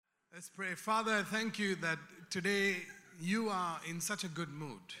Let's pray. Father, I thank you that today you are in such a good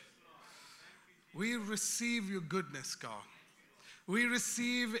mood. We receive your goodness, God. We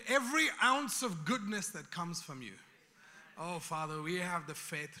receive every ounce of goodness that comes from you. Oh, Father, we have the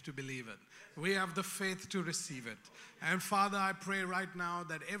faith to believe it. We have the faith to receive it. And Father, I pray right now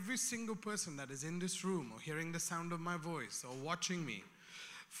that every single person that is in this room or hearing the sound of my voice or watching me,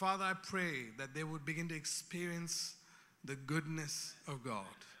 Father, I pray that they would begin to experience the goodness of God.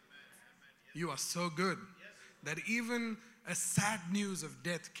 You are so good that even a sad news of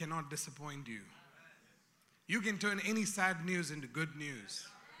death cannot disappoint you. You can turn any sad news into good news.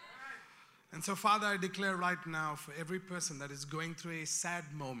 And so, Father, I declare right now for every person that is going through a sad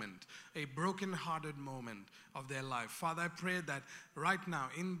moment, a broken-hearted moment of their life, Father, I pray that right now,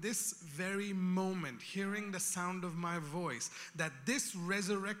 in this very moment, hearing the sound of my voice, that this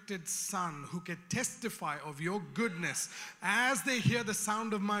resurrected Son who can testify of your goodness, as they hear the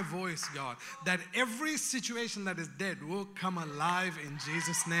sound of my voice, God, that every situation that is dead will come alive in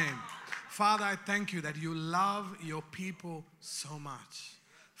Jesus' name. Father, I thank you that you love your people so much.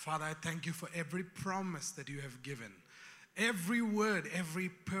 Father, I thank you for every promise that you have given. Every word, every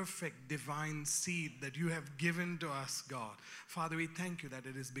perfect divine seed that you have given to us, God. Father, we thank you that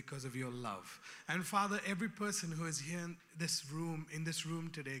it is because of your love. And Father, every person who is here in this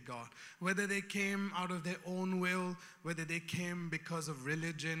room today, God, whether they came out of their own will, whether they came because of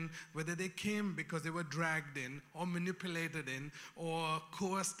religion, whether they came because they were dragged in or manipulated in or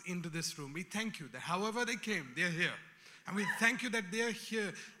coerced into this room, we thank you that however they came, they're here. And we thank you that they're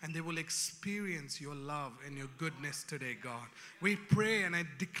here and they will experience your love and your goodness today, God. We pray and I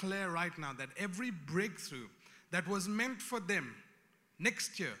declare right now that every breakthrough that was meant for them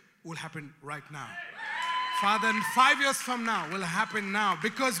next year will happen right now. Father, and 5 years from now will happen now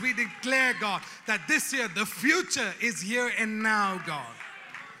because we declare, God, that this year the future is here and now, God.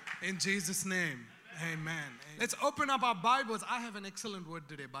 In Jesus' name, amen. Let's open up our Bibles. I have an excellent word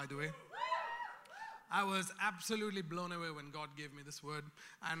today, by the way. I was absolutely blown away when God gave me this word.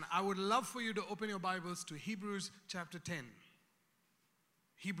 And I would love for you to open your Bibles to Hebrews chapter 10.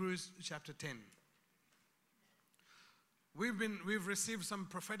 Hebrews chapter 10. We've received some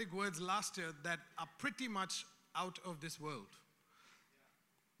prophetic words last year that are pretty much out of this world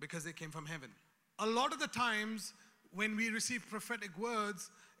because they came from heaven. A lot of the times when we receive prophetic words,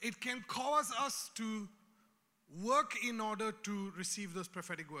 it can cause us to work in order to receive those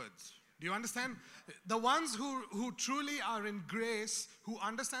prophetic words. Do you understand? The ones who truly are in grace, who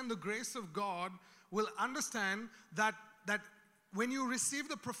understand the grace of God, will understand that when you receive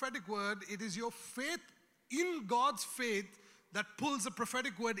the prophetic word, it is your faith in God's faith that pulls the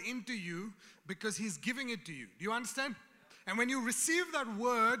prophetic word into you because He's giving it to you. Do you understand? And when you receive that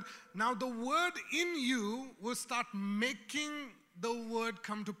word, now the word in you will start making the word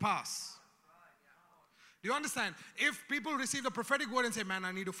come to pass. Do you understand? If people receive the prophetic word and say, man,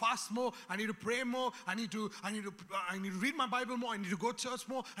 I need to fast more, I need to pray more, I need to read my Bible more, I need to go to church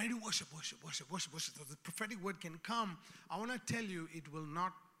more, I need to worship. So the prophetic word can come. I want to tell you, it will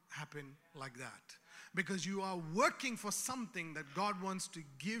not happen like that. Because you are working for something that God wants to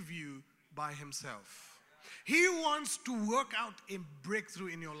give you by Himself. He wants to work out a breakthrough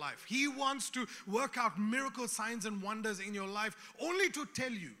in your life. He wants to work out miracle signs and wonders in your life only to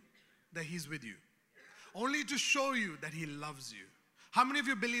tell you that He's with you. Only to show you that He loves you. How many of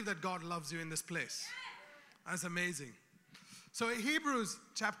you believe that God loves you in this place? That's amazing. So Hebrews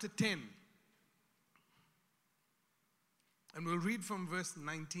chapter 10. And we'll read from verse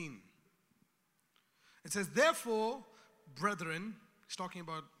 19. It says, therefore, brethren, he's talking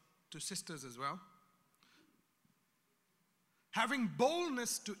about to sisters as well, having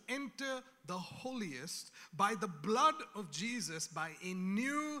boldness to enter the holiest by the blood of Jesus, by a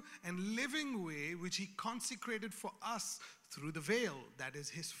new and living way which He consecrated for us through the veil, that is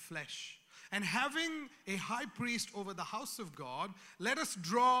His flesh. And having a high priest over the house of God, let us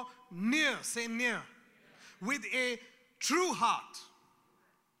draw near, say near, with a true heart,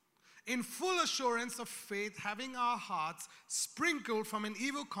 in full assurance of faith, having our hearts sprinkled from an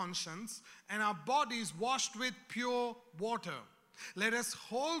evil conscience and our bodies washed with pure water. Let us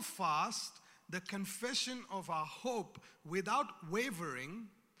hold fast the confession of our hope without wavering,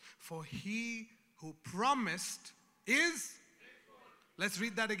 for He who promised is... Let's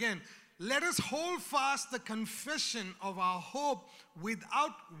read that again. Let us hold fast the confession of our hope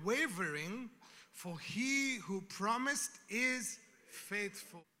without wavering, for He who promised is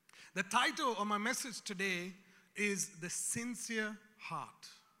faithful. The title of my message today is The Sincere Heart.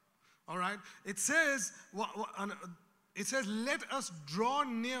 All right? It says, let us draw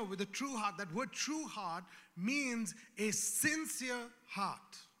near with a true heart. That word true heart means a sincere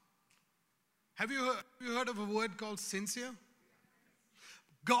heart. Have you heard of a word called sincere?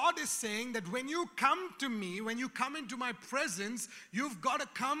 God is saying that when you come to me, when you come into my presence, you've got to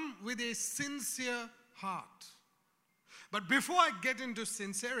come with a sincere heart. But before I get into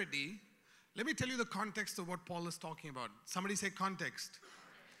sincerity, let me tell you the context of what Paul is talking about. Somebody say context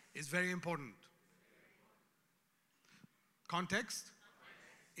is very important. Context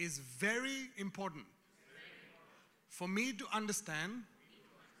is very important for me to understand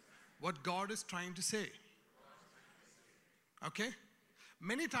what God is trying to say. Okay?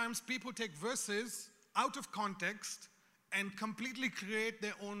 Many times people take verses out of context and completely create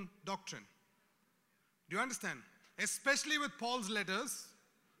their own doctrine. Do you understand? Especially with Paul's letters,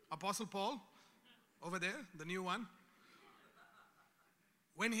 Apostle Paul, over there, the new one.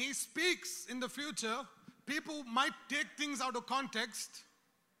 When he speaks in the future, people might take things out of context,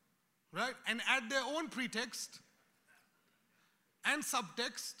 right? And add their own pretext and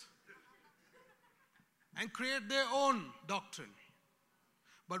subtext and create their own doctrine.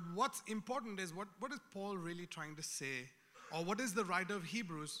 But what's important is what is Paul really trying to say? Or what is the writer of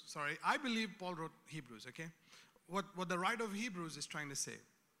Hebrews, I believe Paul wrote Hebrews, okay? What the writer of Hebrews is trying to say.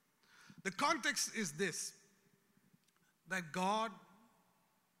 The context is this, that God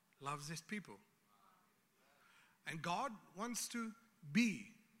loves his people. And God wants to be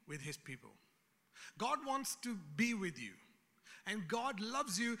with his people. God wants to be with you. And God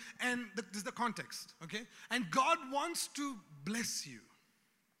loves you, and this is the context, okay? And God wants to bless you.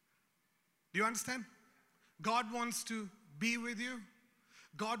 Do you understand? God wants to be with you.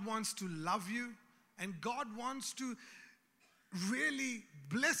 God wants to love you. And God wants to really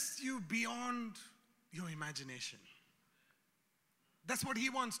bless you beyond your imagination. That's what he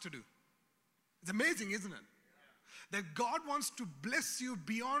wants to do. It's amazing, isn't it? That God wants to bless you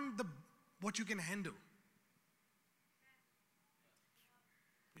beyond what you can handle.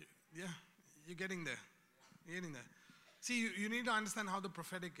 Yeah, you're getting there. You're getting there. See, you need to understand how the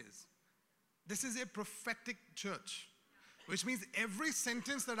prophetic is. This is a prophetic church, which means every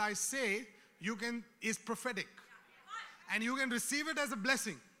sentence that I say is prophetic. And you can receive it as a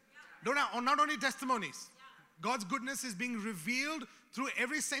blessing. Not only testimonies. God's goodness is being revealed through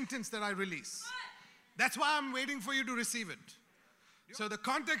every sentence that I release. That's why I'm waiting for you to receive it. So the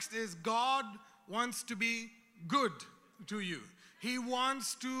context is God wants to be good to you. He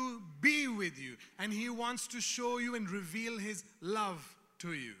wants to be with you. And he wants to show you and reveal his love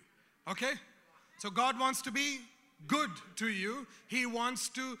to you. Okay? So God wants to be good to you. He wants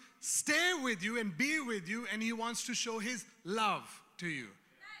to stay with you and be with you. And he wants to show his love to you.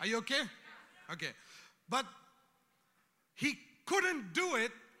 Are you okay? Okay. But he couldn't do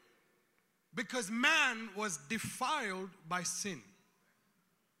it because man was defiled by sin.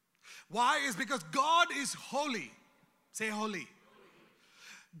 Why? Is because God is holy. Say holy.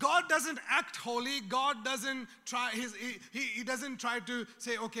 God doesn't act holy. God doesn't try, he doesn't try to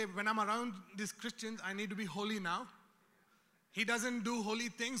say, okay, when I'm around these Christians, I need to be holy now. He doesn't do holy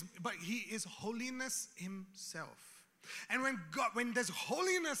things, but he is holiness himself. And when there's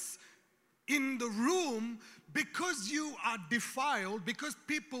holiness in the room, because you are defiled, because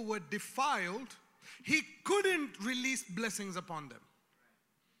people were defiled, he couldn't release blessings upon them.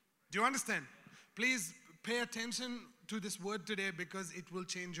 Do you understand? Please pay attention to this word today because it will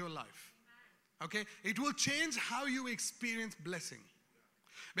change your life. Okay? It will change how you experience blessing.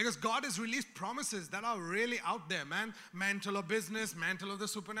 Because God has released promises that are really out there, man. Mantle of business, mantle of the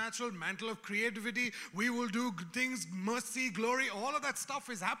supernatural, mantle of creativity. We will do good things, mercy, glory. All of that stuff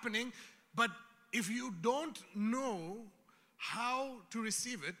is happening. But if you don't know how to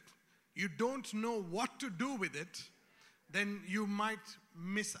receive it, you don't know what to do with it, then you might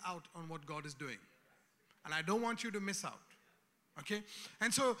miss out on what God is doing. And I don't want you to miss out. Okay?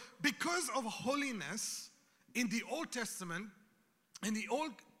 And so, because of holiness in the Old Testament,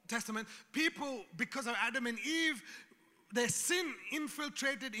 people, because of Adam and Eve, their sin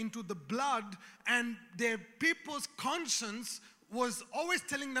infiltrated into the blood, and their people's conscience was always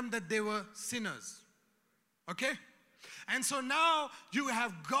telling them that they were sinners. Okay? And so now you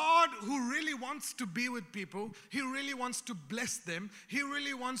have God who really wants to be with people. He really wants to bless them. He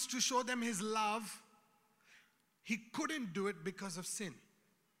really wants to show them his love. He couldn't do it because of sin.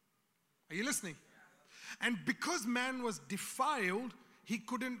 Are you listening? And because man was defiled, he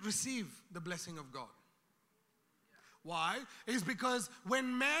couldn't receive the blessing of God. Why? It's because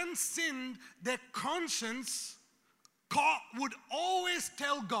when man sinned, their conscience would always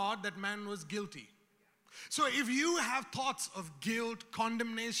tell God that man was guilty. So if you have thoughts of guilt,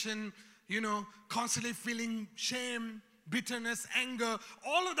 condemnation, constantly feeling shame, bitterness, anger,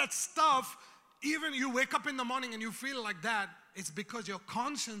 all of that stuff, even you wake up in the morning and you feel like that, It's because your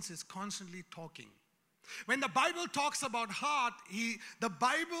conscience is constantly talking. When the Bible talks about heart, the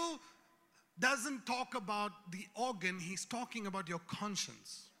Bible doesn't talk about the organ, he's talking about your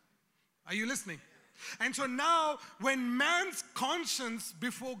conscience. Are you listening? And so now, when man's conscience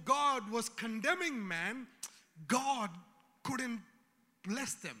before God was condemning man, God couldn't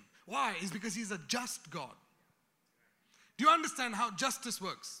bless them. Why? It's because he's a just God. Do you understand how justice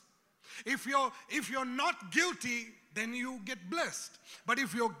works? If you're not guilty, then you get blessed. But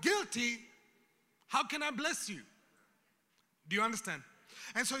if you're guilty, how can I bless you? Do you understand?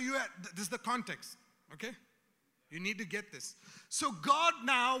 And so this is the context, okay? You need to get this. So God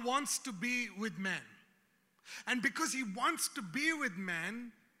now wants to be with man. And because he wants to be with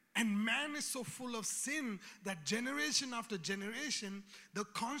man, and man is so full of sin that generation after generation, the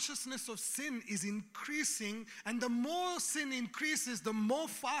consciousness of sin is increasing. And the more sin increases, the more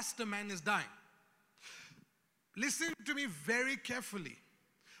faster man is dying. Listen to me very carefully.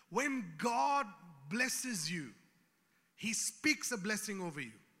 When God blesses you, he speaks a blessing over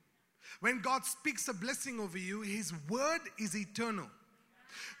you. When God speaks a blessing over you, his word is eternal.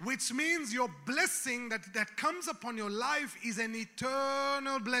 Which means your blessing that comes upon your life is an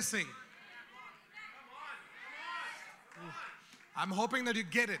eternal blessing. I'm hoping that you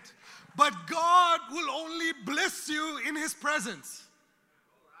get it. But God will only bless you in his presence.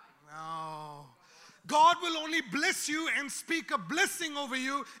 No. God will only bless you and speak a blessing over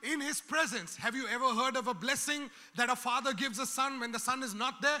you in his presence. Have you ever heard of a blessing that a father gives a son when the son is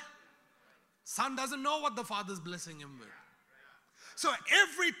not there? Son doesn't know what the father's blessing him with. So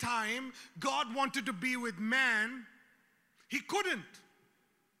every time God wanted to be with man, he couldn't.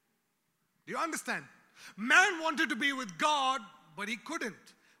 Do you understand? Man wanted to be with God, but he couldn't.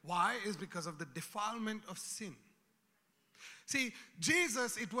 Why? It's because of the defilement of sin. See,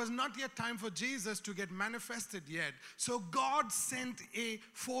 Jesus, it was not yet time for Jesus to get manifested yet. So God sent a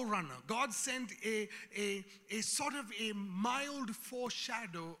forerunner. God sent a sort of a mild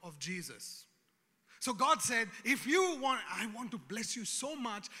foreshadow of Jesus. So God said, if you want, I want to bless you so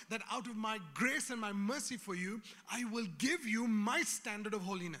much that out of my grace and my mercy for you, I will give you my standard of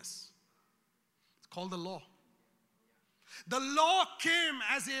holiness. It's called the law. The law came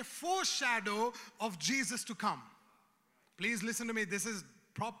as a foreshadow of Jesus to come. Please listen to me. This is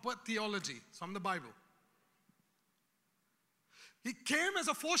proper theology. It's from the Bible. He came as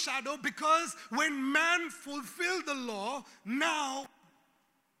a foreshadow because when man fulfilled the law, now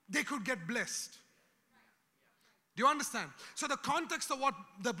they could get blessed. Do you understand? So the context of what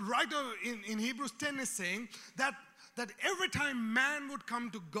the writer in Hebrews 10 is saying, that every time man would come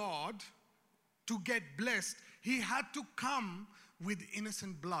to God to get blessed, he had to come with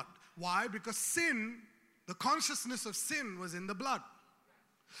innocent blood. Why? Because sin, the consciousness of sin was in the blood.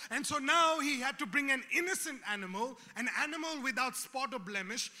 And so now he had to bring an innocent animal, an animal without spot or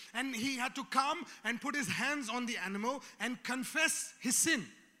blemish, and he had to come and put his hands on the animal and confess his sin.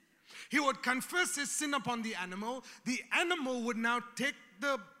 He would confess his sin upon the animal. The animal would now take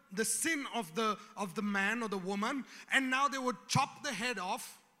the sin of the man or the woman, and now they would chop the head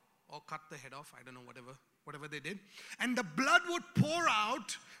off, or cut the head off, I don't know, whatever they did. And the blood would pour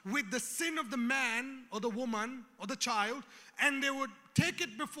out with the sin of the man or the woman or the child, and they would take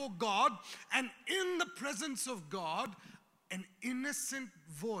it before God, and in the presence of God, an innocent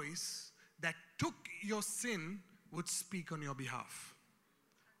voice that took your sin would speak on your behalf.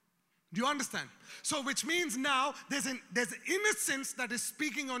 Do you understand? So which means now there's innocence that is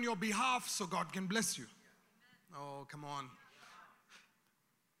speaking on your behalf so God can bless you. Oh, come on.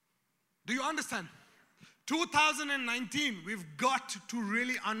 Do you understand? 2019, we've got to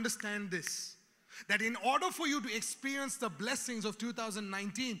really understand this. That in order for you to experience the blessings of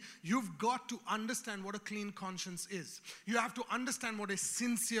 2019, you've got to understand what a clean conscience is. You have to understand what a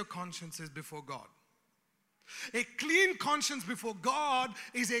sincere conscience is before God. A clean conscience before God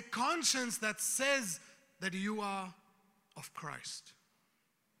is a conscience that says that you are of Christ.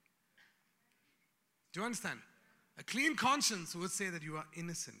 Do you understand? A clean conscience would say that you are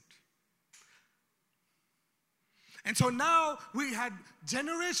innocent. And so now we had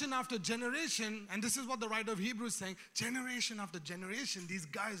generation after generation, and this is what the writer of Hebrews is saying, generation after generation, these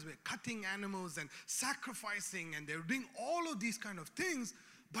guys were cutting animals and sacrificing, and they were doing all of these kind of things,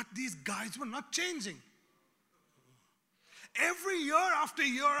 but these guys were not changing. Every year after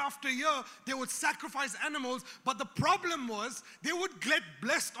year after year, they would sacrifice animals, but the problem was they would get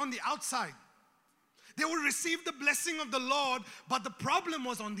blessed on the outside. They would receive the blessing of the Lord, but the problem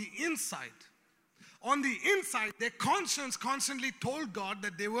was on the inside. On the inside, their conscience constantly told God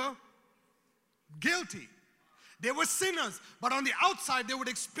that they were guilty. They were sinners, but on the outside they would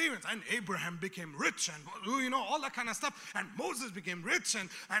experience. And Abraham became rich and, all that kind of stuff. And Moses became rich and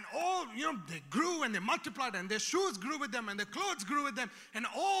all, they grew and they multiplied and their shoes grew with them and their clothes grew with them and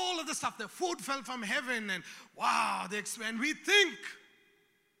all of the stuff. Their food fell from heaven and wow, and we think,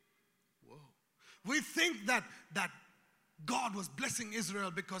 that God was blessing Israel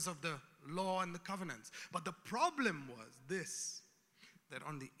because of the law and the covenants. But the problem was this, that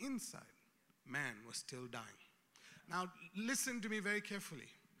on the inside, man was still dying. Now, listen to me very carefully.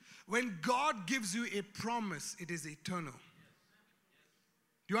 When God gives you a promise, it is eternal.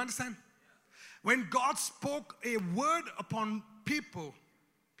 Do you understand? When God spoke a word upon people,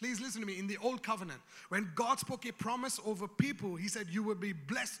 please listen to me, in the old covenant, when God spoke a promise over people, he said, you will be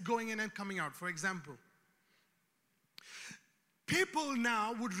blessed going in and coming out. For example, people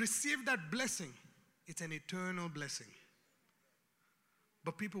now would receive that blessing. It's an eternal blessing.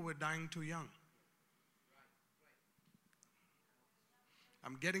 But people were dying too young.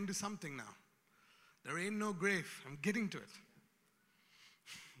 I'm getting to something now. There ain't no grave. I'm getting to it.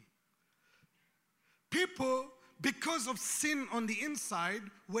 People, because of sin on the inside,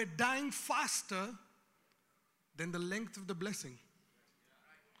 were dying faster than the length of the blessing.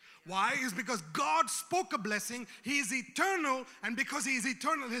 Why? Is because God spoke a blessing. He is eternal, and because He is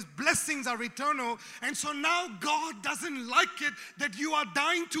eternal, His blessings are eternal. And so now God doesn't like it that you are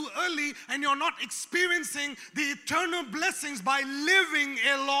dying too early and you're not experiencing the eternal blessings by living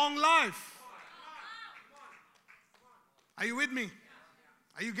a long life. Are you with me?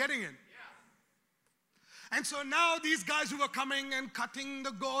 Are you getting it? And so now these guys who are coming and cutting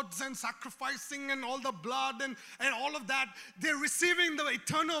the goats and sacrificing and all the blood and all of that, they're receiving the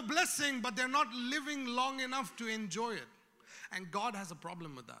eternal blessing, but they're not living long enough to enjoy it. And God has a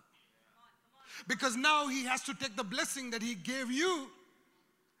problem with that. Because now He has to take the blessing that He gave you,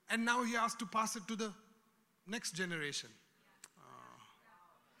 and now He has to pass it to the next generation.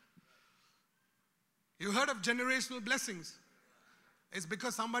 You heard of generational blessings? It's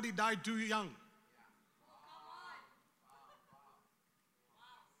because somebody died too young.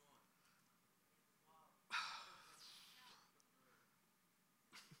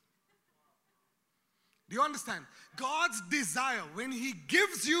 Do you understand? God's desire when He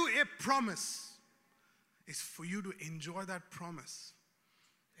gives you a promise is for you to enjoy that promise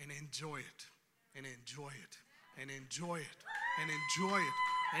and enjoy it and enjoy it and enjoy it and enjoy it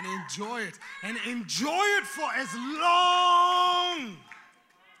and enjoy it and enjoy it for as long.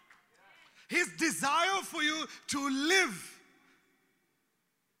 His desire for you to live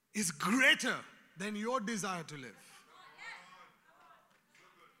is greater than your desire to live.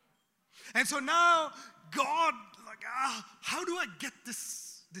 And so now God, how do I get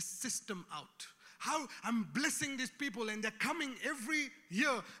this system out? How I'm blessing these people and they're coming every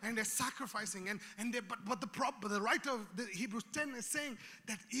year and they're sacrificing but the writer of the Hebrews 10 is saying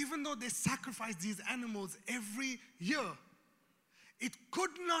that even though they sacrifice these animals every year, it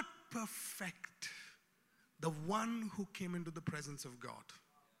could not perfect the one who came into the presence of God.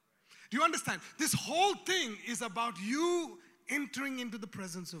 Do you understand? This whole thing is about you entering into the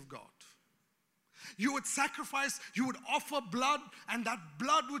presence of God. You would sacrifice, you would offer blood, and that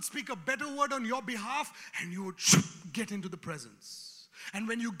blood would speak a better word on your behalf, and you would get into the presence. And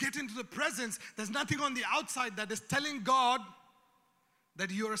when you get into the presence, there's nothing on the outside that is telling God that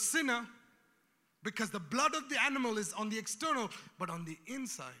you're a sinner, because the blood of the animal is on the external, but on the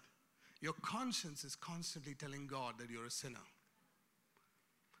inside, your conscience is constantly telling God that you're a sinner.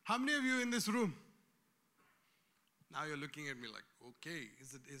 How many of you in this room? Now you're looking at me like, okay,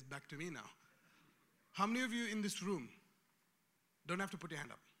 it's back to me now. How many of you in this room don't have to put your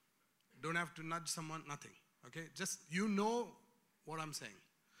hand up? Don't have to nudge someone, nothing. Okay? Just you know what I'm saying.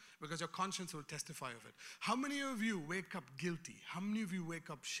 Because your conscience will testify of it. How many of you wake up guilty? How many of you wake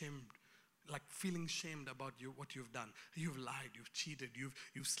up shamed, like feeling shamed about what you've done? You've lied, you've cheated,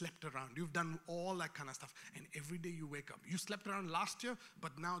 you've slept around, you've done all that kind of stuff. And every day you wake up. You slept around last year,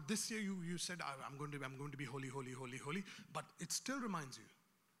 but now this year you said, I'm going to be holy, holy, holy, holy. But it still reminds you.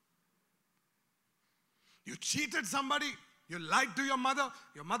 You cheated somebody, you lied to your mother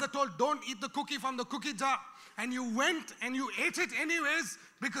told don't eat the cookie from the cookie jar, and you went and you ate it anyways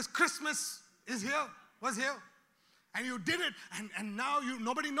because Christmas was here, and you did it, and now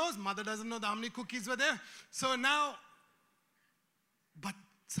nobody knows, mother doesn't know how many cookies were there, so now, but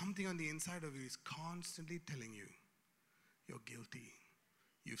something on the inside of you is constantly telling you, you're guilty,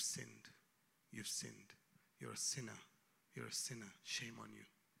 you've sinned, you're a sinner, shame on you.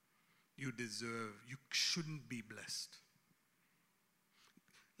 You shouldn't be blessed.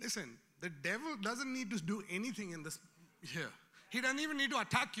 Listen, the devil doesn't need to do anything in this here. He doesn't even need to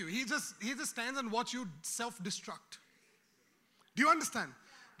attack you. He just stands and watch you self-destruct. Do you understand?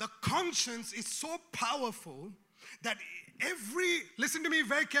 The conscience is so powerful that listen to me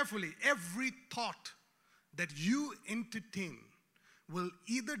very carefully, every thought that you entertain will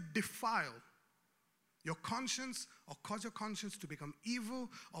either defile your conscience or cause your conscience to become evil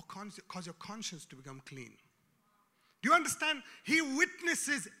or cause your conscience to become clean. Do you understand? He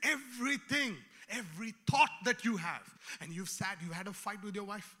witnesses everything, every thought that you have. And you had a fight with your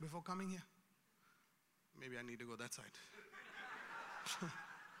wife before coming here. Maybe I need to go that side.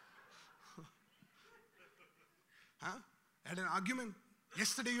 Huh? Had an argument.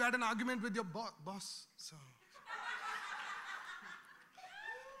 Yesterday you had an argument with your boss. So.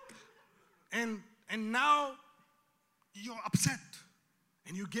 And now you're upset.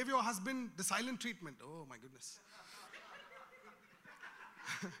 And you gave your husband the silent treatment. Oh my goodness.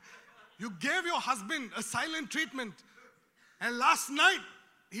 You gave your husband a silent treatment. And last night,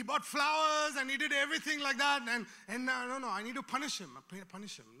 he bought flowers and he did everything like that. And no, I need to punish him.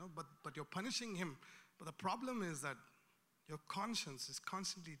 Punish him. No, but you're punishing him. But the problem is that your conscience is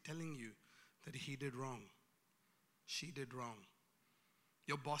constantly telling you that he did wrong. She did wrong.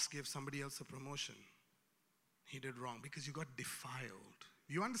 Your boss gave somebody else a promotion. He did wrong because you got defiled.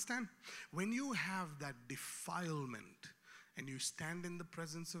 You understand? When you have that defilement and you stand in the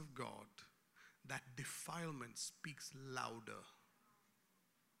presence of God, that defilement speaks louder.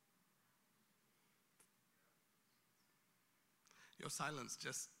 Your silence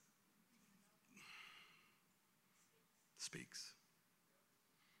just speaks.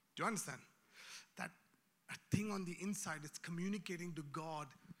 Do you understand? That a thing on the inside is communicating to God,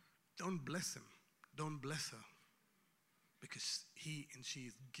 don't bless him, don't bless her, because he and she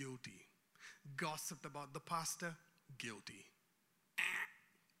is guilty. Gossiped about the pastor, guilty.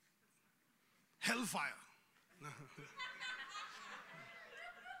 Hellfire.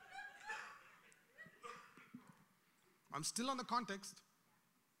 I'm still on the context.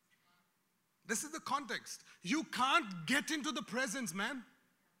 This is the context. You can't get into the presence, man.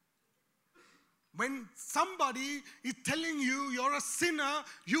 When somebody is telling you you're a sinner,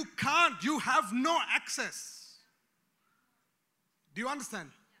 you can't. You have no access. Do you understand?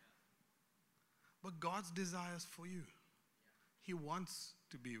 But God's desires for you. He wants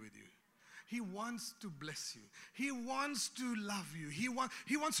to be with you. He wants to bless you. He wants to love you. He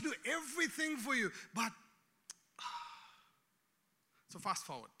wants to do everything for you. But so fast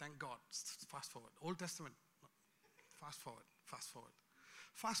forward, thank God. Fast forward. Old Testament. Fast forward.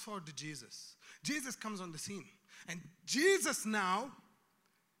 Fast forward to Jesus. Jesus comes on the scene. And Jesus now,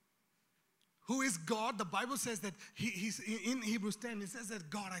 who is God, the Bible says that he's in Hebrews 10, it says that,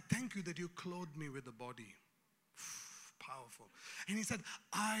 God, I thank you that you clothed me with a body. Powerful. And he said,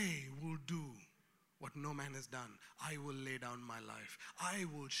 I will do what no man has done. I will lay down my life. I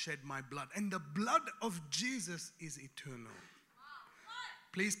will shed my blood. And the blood of Jesus is eternal.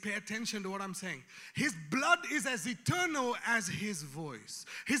 Please pay attention to what I'm saying. His blood is as eternal as his voice.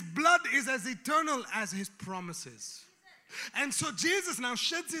 His blood is as eternal as his promises. And so Jesus now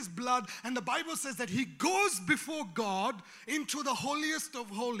sheds his blood, and the Bible says that he goes before God into the holiest of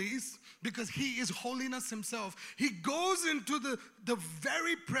holies because he is holiness himself. He goes into the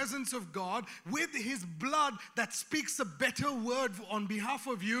very presence of God with his blood that speaks a better word on behalf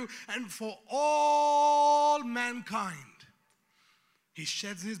of you and for all mankind. He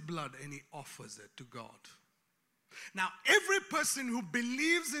sheds his blood and he offers it to God. Now, every person who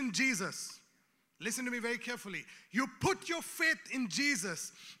believes in Jesus, listen to me very carefully. You put your faith in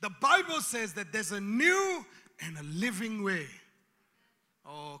Jesus. The Bible says that there's a new and a living way.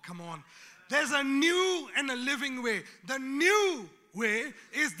 Oh, come on. There's a new and a living way. The new way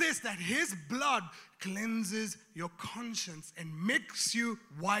is this, that his blood cleanses your conscience and makes you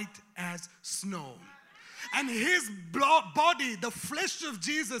white as snow. And his body, the flesh of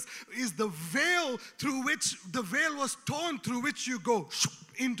Jesus, is the veil through which the veil was torn, through which you go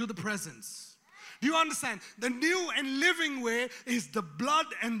into the presence. Do you understand? The new and living way is the blood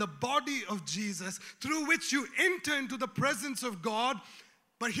and the body of Jesus through which you enter into the presence of God.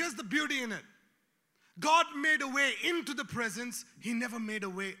 But here's the beauty in it. God made a way into the presence. He never made a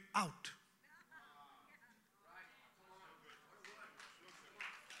way out.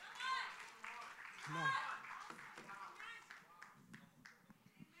 Come on.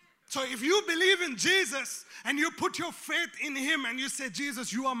 So if you believe in Jesus and you put your faith in him and you say,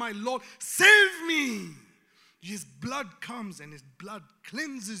 Jesus, you are my Lord, save me. His blood comes and his blood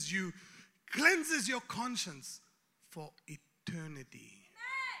cleanses you, cleanses your conscience for eternity.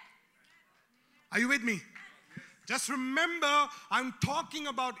 Are you with me? Just remember, I'm talking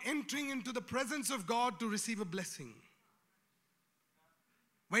about entering into the presence of God to receive a blessing.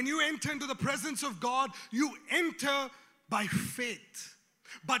 When you enter into the presence of God, you enter by faith.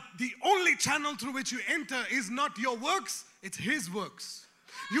 But the only channel through which you enter is not your works, it's His works.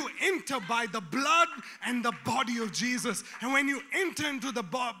 You enter by the blood and the body of Jesus. And when you enter into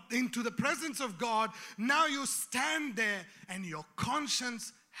the presence of God, now you stand there and your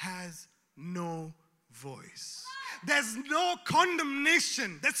conscience has no voice. There's no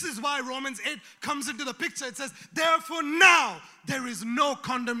condemnation. This is why Romans 8 comes into the picture. It says, therefore now there is no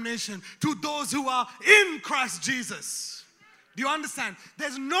condemnation to those who are in Christ Jesus. Do you understand?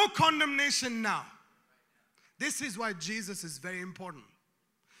 There's no condemnation now. This is why Jesus is very important.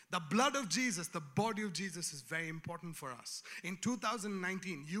 The blood of Jesus, the body of Jesus is very important for us. In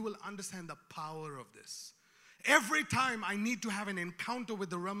 2019, you will understand the power of this. Every time I need to have an encounter with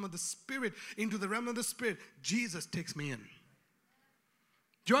the realm of the Spirit, into the realm of the Spirit, Jesus takes me in.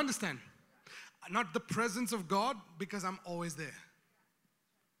 Do you understand? Not the presence of God, because I'm always there.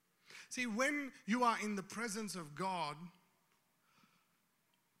 See, when you are in the presence of God,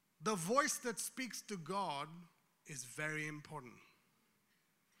 the voice that speaks to God is very important.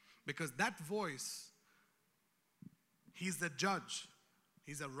 Because that voice, He's the judge.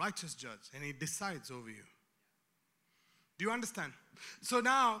 He's a righteous judge, and He decides over you. Do you understand? So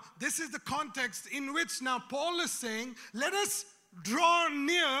now, this is the context in which now Paul is saying, let us draw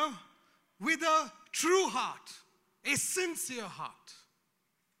near with a true heart, a sincere heart.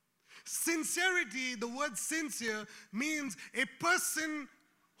 Sincerity, the word sincere, means a person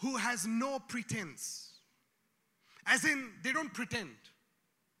who has no pretense. As in, they don't pretend.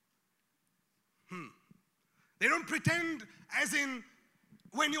 They don't pretend as in,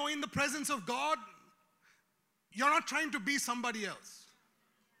 when you're in the presence of God, you're not trying to be somebody else.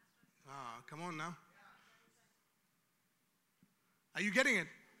 Come on now. Are you getting it?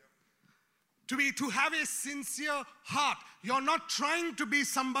 To have a sincere heart. You're not trying to be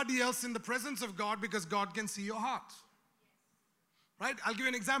somebody else in the presence of God because God can see your heart. Right? I'll give you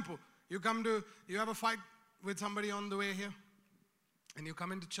an example. You have a fight with somebody on the way here, and you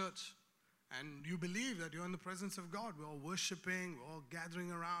come into church. And you believe that you're in the presence of God. We're all worshiping, we're all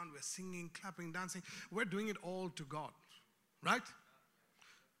gathering around, we're singing, clapping, dancing. We're doing it all to God, right?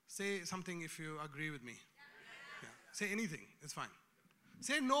 Say something if you agree with me. Yeah. Say anything, it's fine.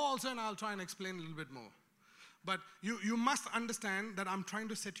 Say no also, and I'll try and explain a little bit more. But you must understand that I'm trying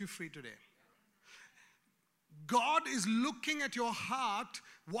to set you free today. God is looking at your heart,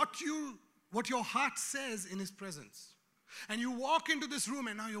 what your heart says in His presence. And you walk into this room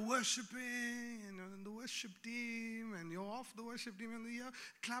and now you're worshiping, and you're in the worship team, and you're off the worship team, and you're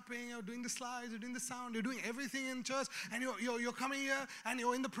clapping, you're doing the slides, you're doing the sound, you're doing everything in church, and you're coming here and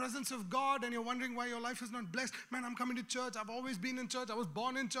you're in the presence of God, and you're wondering why your life is not blessed. Man, I'm coming to church. I've always been in church. I was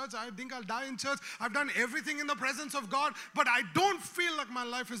born in church. I think I'll die in church. I've done everything in the presence of God, but I don't feel like my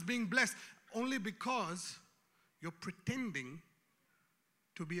life is being blessed. Only because you're pretending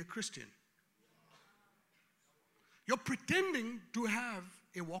to be a Christian. You're pretending to have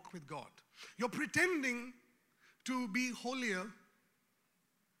a walk with God. You're pretending to be holier.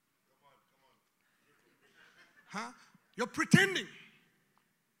 You're pretending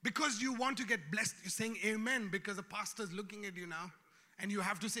because you want to get blessed. You're saying amen because the pastor's looking at you now. And you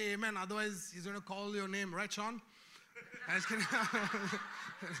have to say amen, otherwise he's going to call your name. Right, Sean? I'm just kidding.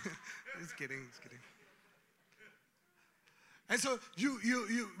 Just kidding. And so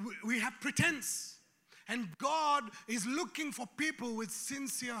we have pretense. And God is looking for people with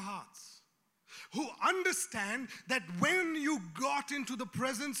sincere hearts who understand that when you got into the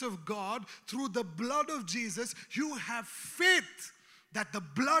presence of God through the blood of Jesus, you have faith that the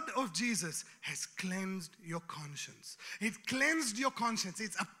blood of Jesus has cleansed your conscience. It cleansed your conscience.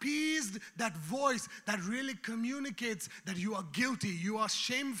 It's appeased that voice that really communicates that you are guilty, you are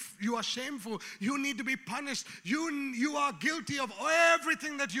shameful, you need to be punished, you are guilty of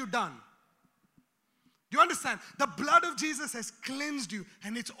everything that you've done. Do you understand? The blood of Jesus has cleansed you,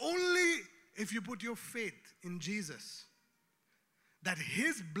 and it's only if you put your faith in Jesus that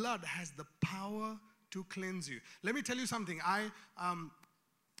His blood has the power to cleanse you. Let me tell you something. I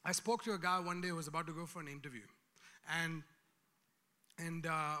spoke to a guy one day who was about to go for an interview, and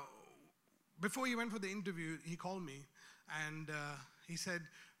before he went for the interview, he called me, and he said,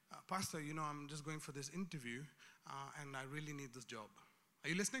 Pastor, I'm just going for this interview, and I really need this job. Are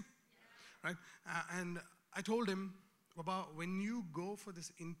you listening? Right? And I told him about when you go for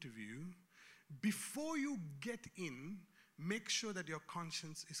this interview, before you get in, make sure that your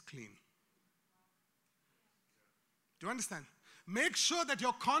conscience is clean. Do you understand? Make sure that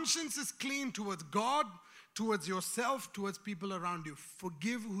your conscience is clean towards God, towards yourself, towards people around you.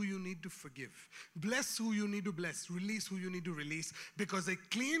 Forgive who you need to forgive. Bless who you need to bless. Release who you need to release. Because a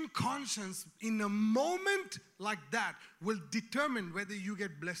clean conscience in a moment like that will determine whether you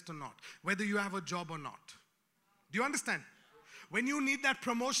get blessed or not, whether you have a job or not. Do you understand? When you need that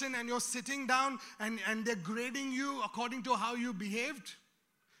promotion and you're sitting down and they're grading you according to how you behaved,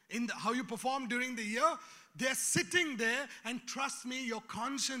 how you performed during the year, they're sitting there, and trust me, your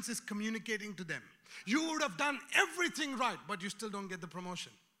conscience is communicating to them. You would have done everything right, but you still don't get the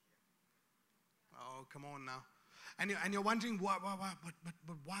promotion. Oh, come on now. And you're wondering, why? But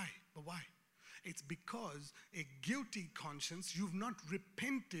why? But why? It's because a guilty conscience, you've not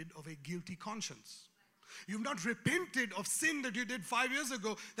repented of a guilty conscience. You've not repented of sin that you did 5 years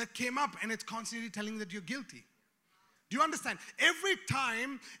ago that came up, and it's constantly telling that you're guilty. Do you understand? Every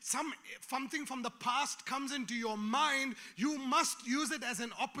time something from the past comes into your mind, you must use it as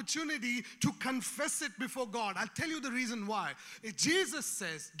an opportunity to confess it before God. I'll tell you the reason why. Jesus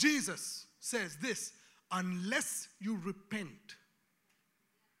says this, unless you repent,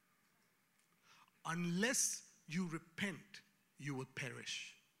 you will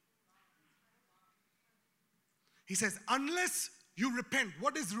perish. He says, unless you repent.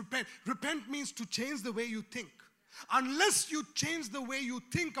 What is repent? Repent means to change the way you think. Unless you change the way you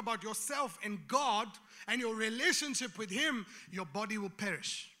think about yourself and God and your relationship with Him, your body will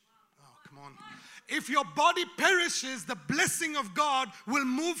perish. Oh, come on. If your body perishes, the blessing of God will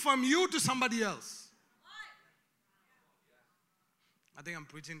move from you to somebody else. I think I'm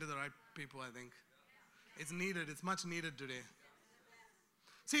preaching to the right people, I think. It's needed. It's much needed today.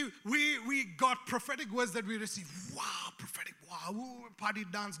 See, we got prophetic words that we received. Wow, prophetic. Wow, party,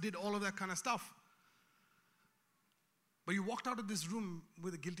 dance, did all of that kind of stuff. But you walked out of this room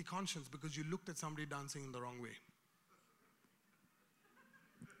with a guilty conscience because you looked at somebody dancing in the wrong way.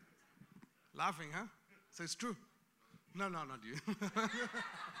 Laughing, huh? So it's true. No, not you.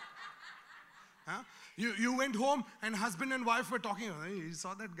 Huh? You went home and husband and wife were talking. Hey, you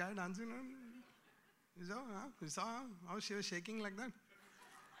saw that guy dancing? You saw how she was shaking like that?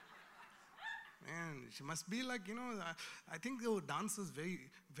 Man, she must be like, I think the dance is very,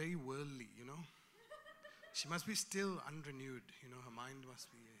 very worldly, She must be still unrenewed,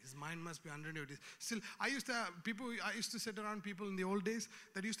 his mind must be unrenewed. Still, I used to sit around people in the old days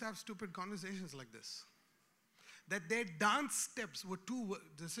that used to have stupid conversations like this. That their dance steps were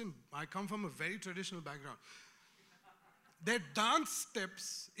listen, I come from a very traditional background. Their dance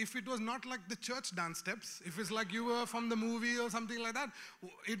steps, if it was not like the church dance steps, if it's like you were from the movie or something like that,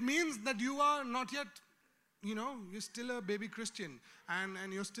 it means that you are not yet, you're still a baby Christian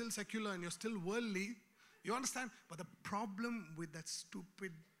and you're still secular and you're still worldly. You understand? But the problem with that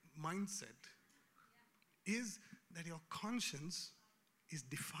stupid mindset is that your conscience is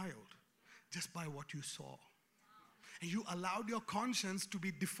defiled just by what you saw. And you allowed your conscience to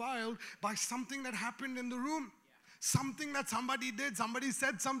be defiled by something that happened in the room. Something that somebody did, somebody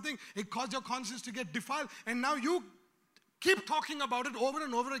said something, it caused your conscience to get defiled. And now you keep talking about it over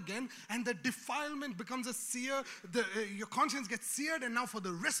and over again, and the defilement becomes a sear. Your conscience gets seared, and now for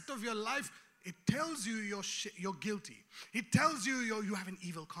the rest of your life, it tells you you're guilty. It tells you you have an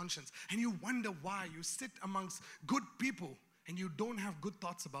evil conscience. And you wonder why. You sit amongst good people, and you don't have good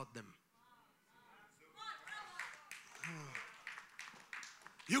thoughts about them.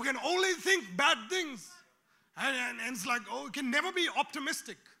 You can only think bad things. And it's like, it can never be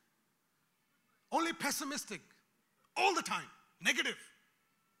optimistic. Only pessimistic. All the time. Negative.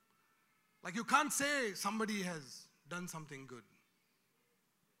 Like you can't say somebody has done something good.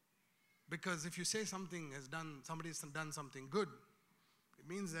 Because if you say somebody's done something good, it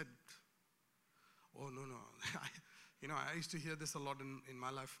means that, oh, no. I used to hear this a lot in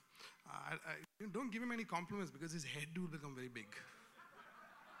my life. Don't give him any compliments because his head will become very big.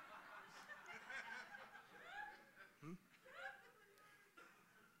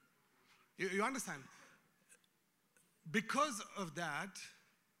 You understand? Because of that,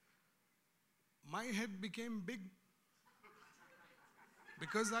 my head became big.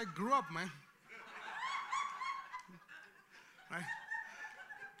 Because I grew up, man. Right?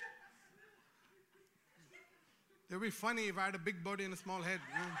 It would be funny if I had a big body and a small head.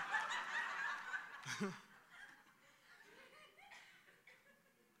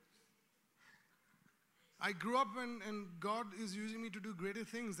 I grew up and God is using me to do greater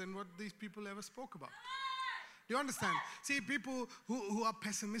things than what these people ever spoke about. Do you understand? See, people who are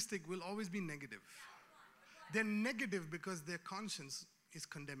pessimistic will always be negative. They're negative because their conscience is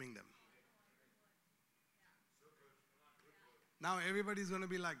condemning them. Now everybody's going to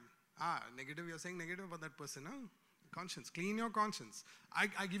be like, negative, you're saying negative about that person, huh? Conscience. Clean your conscience.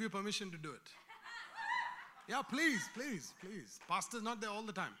 I give you permission to do it. Yeah, please, please, please. Pastor's not there all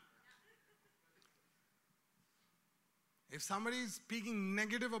the time. If somebody is speaking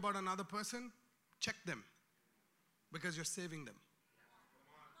negative about another person, check them. Because you're saving them.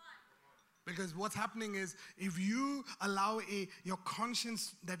 Because what's happening is, if you allow your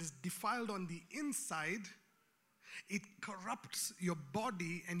conscience that is defiled on the inside, it corrupts your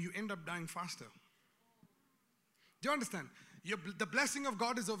body and you end up dying faster. Do you understand? The blessing of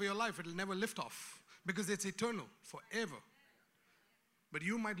God is over your life. It will never lift off because it's eternal, forever. But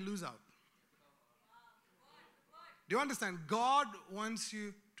you might lose out. Do you understand? God wants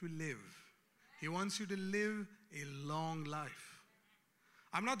you to live. He wants you to live a long life.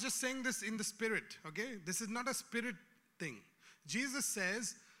 I'm not just saying this in the spirit, okay? This is not a spirit thing. Jesus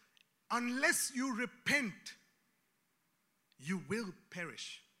says, unless you repent, you will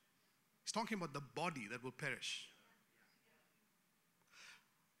perish. He's talking about the body that will perish.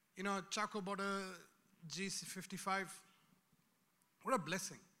 You know, Chaco bought a G55. What a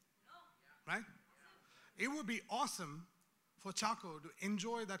blessing, right? It would be awesome for Chaco to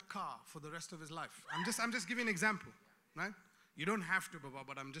enjoy that car for the rest of his life. I'm just giving an example, right? You don't have to, Baba,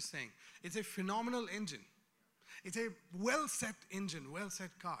 but I'm just saying. It's a phenomenal engine. It's a well-set engine, well-set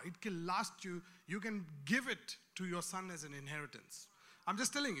car. It can last you. You can give it to your son as an inheritance. I'm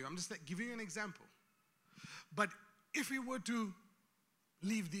just telling you. I'm just giving you an example. But if he were to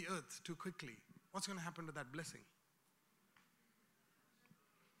leave the earth too quickly, what's going to happen to that blessing?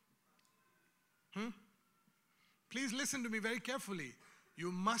 Please listen to me very carefully.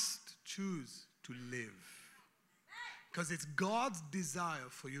 You must choose to live. Because it's God's desire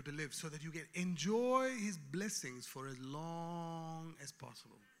for you to live so that you can enjoy His blessings for as long as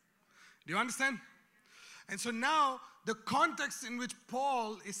possible. Do you understand? And so now, the context in which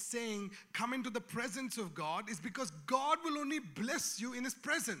Paul is saying, come into the presence of God, is because God will only bless you in His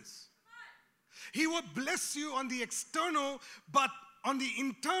presence. He will bless you on the external, but on the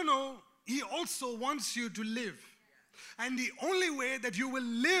internal, He also wants you to live. And the only way that you will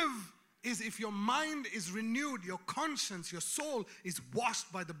live is if your mind is renewed, your conscience, your soul is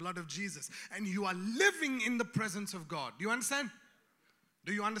washed by the blood of Jesus, and you are living in the presence of God. Do you understand?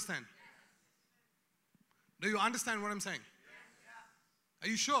 Do you understand? Do you understand what I'm saying? Are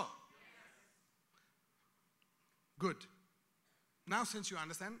you sure? Good. Now, since you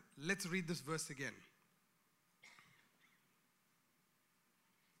understand, let's read this verse again.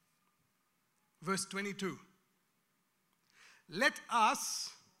 Verse 22. Let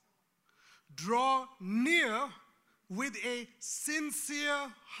us draw near with a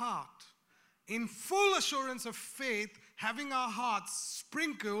sincere heart, in full assurance of faith, having our hearts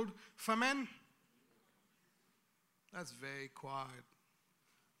sprinkled from an... That's very quiet.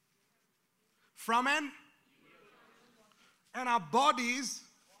 From an... And our bodies...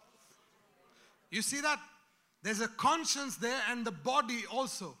 You see that? There's a conscience there and the body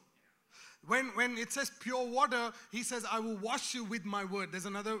also. When it says pure water, he says, I will wash you with my word. There's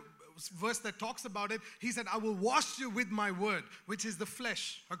another verse that talks about it. He said, I will wash you with my word, which is the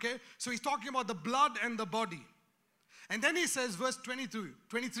flesh. Okay? So he's talking about the blood and the body. And then he says, verse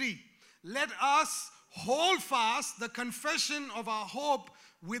 23, let us hold fast the confession of our hope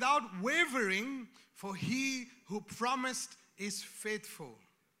without wavering, for he who promised is faithful.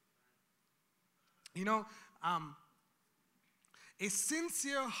 You know, a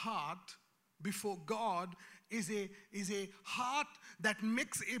sincere heart before God is a heart that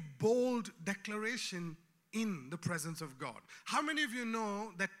makes a bold declaration in the presence of God. How many of you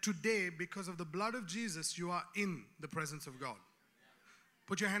know that today, because of the blood of Jesus, you are in the presence of God?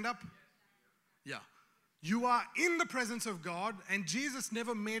 Put your hand up. Yeah. You are in the presence of God, and Jesus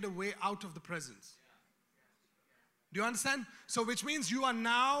never made a way out of the presence. Do you understand? So which means you are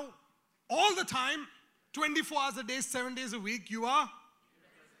now, all the time, 24 hours a day, 7 days a week, you are,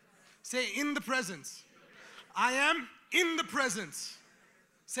 say, in the presence. I am in the presence.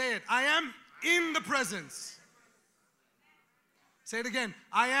 Say it. I am in the presence. Say it again.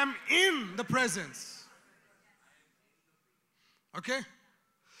 I am in the presence. Okay?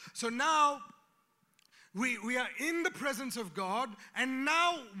 So now, we are in the presence of God, and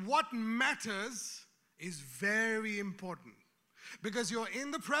now what matters is very important. Because you're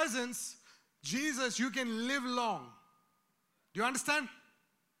in the presence, Jesus, you can live long. Do you understand?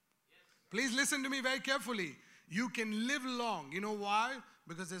 Please listen to me very carefully. You can live long. You know why?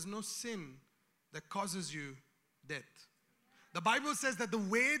 Because there's no sin that causes you death. The Bible says that the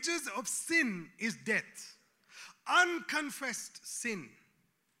wages of sin is death. Unconfessed sin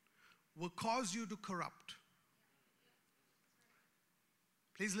will cause you to corrupt.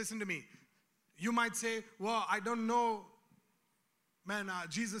 Please listen to me. You might say, well, I don't know, man,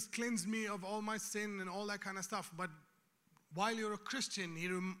 Jesus cleansed me of all my sin and all that kind of stuff. But while you're a Christian,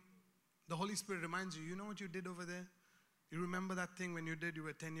 the Holy Spirit reminds you, you know what you did over there? You remember that thing when you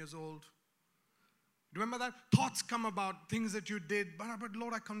were 10 years old? Remember that? Thoughts come about things that you did, but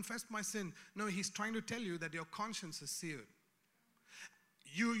Lord, I confessed my sin. No, He's trying to tell you that your conscience is seared.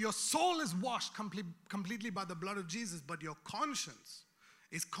 Your soul is washed completely by the blood of Jesus, but your conscience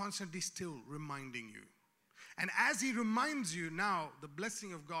is constantly still reminding you. And as He reminds you now, the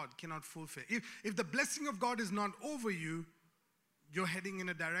blessing of God cannot fulfill. If the blessing of God is not over you, you're heading in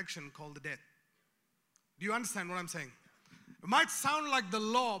a direction called the death. Do you understand what I'm saying? It might sound like the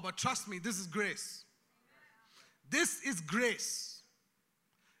law, but trust me, this is grace. This is grace.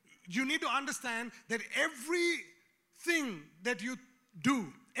 You need to understand that everything that you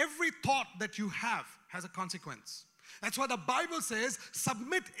do, every thought that you have has a consequence. That's why the Bible says,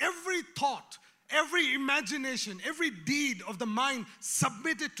 submit every thought, every imagination, every deed of the mind,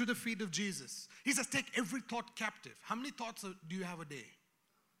 submit it to the feet of Jesus. He says, take every thought captive. How many thoughts do you have a day?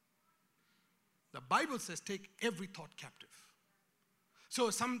 The Bible says, take every thought captive. So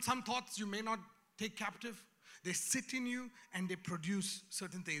some thoughts you may not take captive. They sit in you and they produce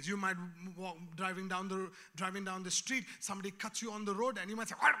certain things. You might walk, driving down the street, somebody cuts you on the road and you might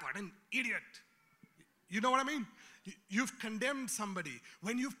say, what an idiot. You know what I mean? You've condemned somebody.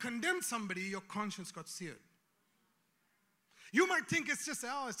 When you've condemned somebody, your conscience got seared. You might think it's just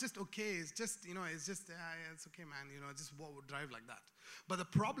okay. It's just okay, man. Just drive like that. But the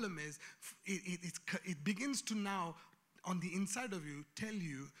problem is, it begins to now, on the inside of you, tell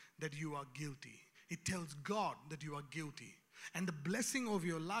you that you are guilty. It tells God that you are guilty. And the blessing of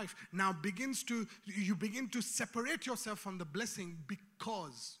your life now you begin to separate yourself from the blessing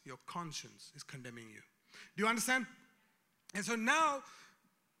because your conscience is condemning you. Do you understand? And so now,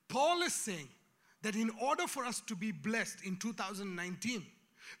 Paul is saying that in order for us to be blessed in 2019,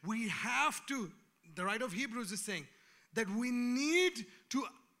 we have to, the writer of Hebrews is saying, that we need to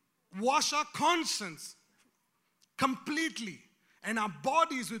wash our conscience completely and our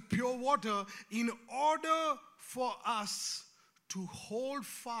bodies with pure water in order for us to hold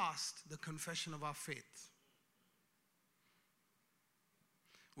fast the confession of our faith.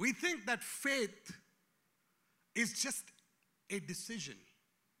 We think that faith is just a decision.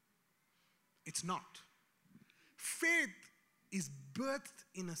 It's not. Faith is birthed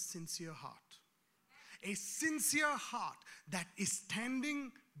in a sincere heart. A sincere heart that is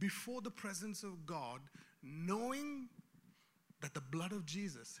standing before the presence of God, knowing that the blood of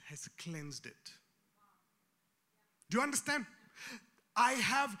Jesus has cleansed it. Do you understand?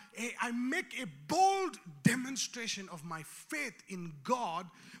 I make a bold demonstration of my faith in God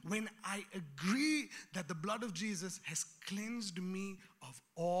when I agree that the blood of Jesus has cleansed me of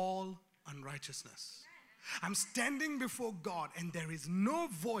all unrighteousness. I'm standing before God and there is no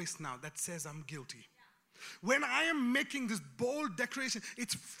voice now that says I'm guilty. When I am making this bold declaration,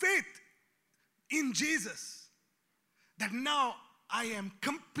 it's faith in Jesus that now I am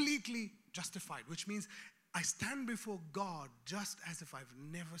completely justified, which means I stand before God just as if I've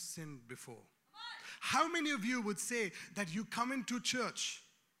never sinned before. How many of you would say that you come into church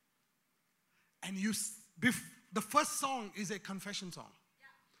and the first song is a confession song?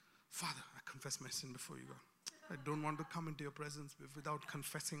 Father, I confess my sin before you, God. I don't want to come into your presence without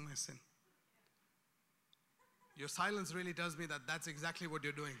confessing my sin. Your silence really tells me that that's exactly what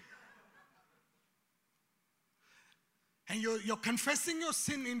you're doing. And you're confessing your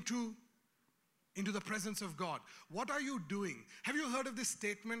sin into the presence of God. What are you doing? Have you heard of this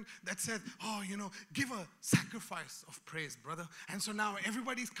statement that says, give a sacrifice of praise, brother? And so now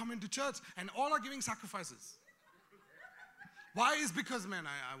everybody's coming to church and all are giving sacrifices. Why? Is because, man,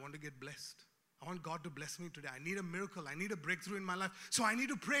 I want to get blessed. I want God to bless me today. I need a miracle. I need a breakthrough in my life. So I need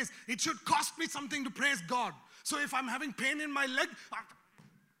to praise. It should cost me something to praise God. So if I'm having pain in my leg,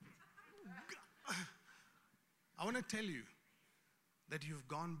 I want to tell you that you've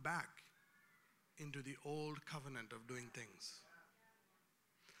gone back into the old covenant of doing things.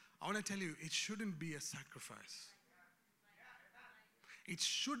 I want to tell you, it shouldn't be a sacrifice. It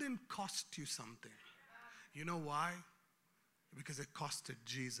shouldn't cost you something. You know why? Because it costed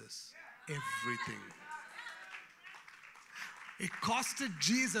Jesus everything. It costed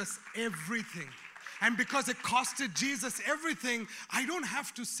Jesus everything. And because it costed Jesus everything, I don't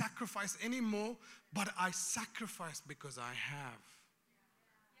have to sacrifice anymore, but I sacrifice because I have.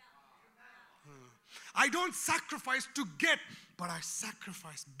 I don't sacrifice to get, but I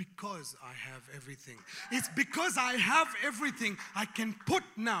sacrifice because I have everything. It's because I have everything I can put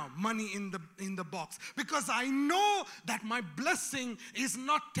now money in the box. Because I know that my blessing is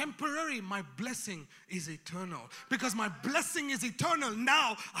not temporary. My blessing is eternal. Because my blessing is eternal.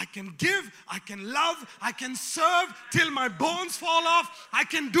 Now I can give, I can love, I can serve till my bones fall off. I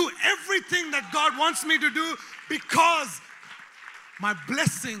can do everything that God wants me to do because my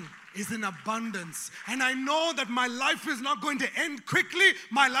blessing is in abundance. And I know that my life is not going to end quickly.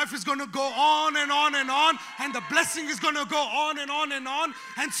 My life is going to go on and on and on. And the blessing is going to go on and on and on.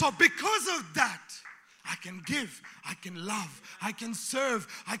 And so because of that, I can give, I can love, I can serve,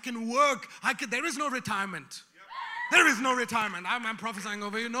 I can work. There is no retirement. There is no retirement. I'm prophesying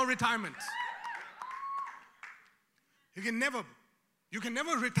over you. No retirement. You can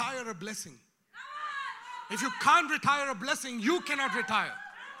never retire a blessing. If you can't retire a blessing, you cannot retire.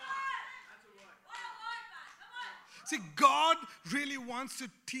 See, God really wants to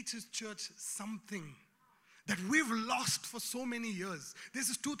teach His church something that we've lost for so many years. This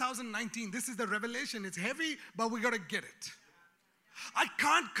is 2019. This is the revelation. It's heavy, but we got to get it. I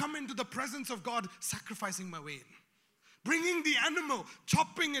can't come into the presence of God sacrificing my way in. Bringing the animal,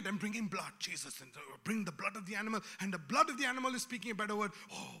 chopping it and bringing blood. Jesus, and bring the blood of the animal. And the blood of the animal is speaking a better word.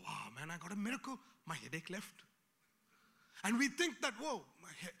 Oh, wow, man, I got a miracle. My headache left. And we think that, whoa,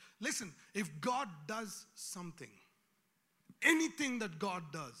 listen, if God does something, anything that God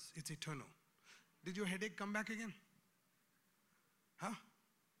does, it's eternal. Did your headache come back again? Huh?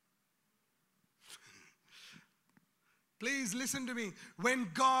 Please listen to me. When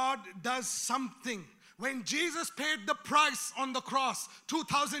God does something, when Jesus paid the price on the cross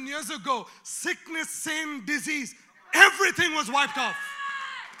 2,000 years ago, sickness, sin, disease, everything was wiped off.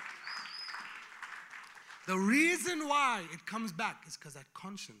 The reason why it comes back is because that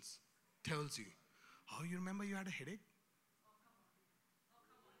conscience tells you, oh, you remember you had a headache?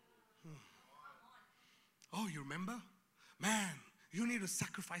 Oh, you remember? Man, you need to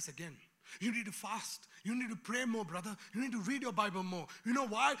sacrifice again. You need to fast. You need to pray more, brother. You need to read your Bible more. You know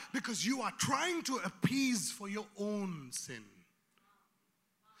why? Because you are trying to appease for your own sin.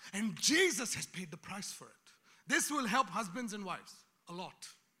 And Jesus has paid the price for it. This will help husbands and wives a lot.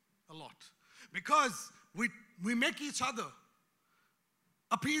 A lot. Because we make each other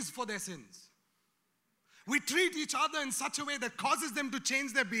appease for their sins. We treat each other in such a way that causes them to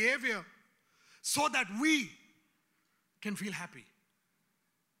change their behavior so that we can feel happy.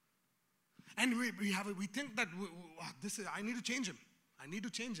 And we think that I need to change him. I need to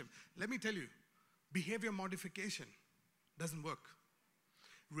change him. Let me tell you, behavior modification doesn't work.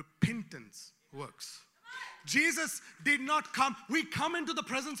 Repentance works. Jesus did not come. We come into the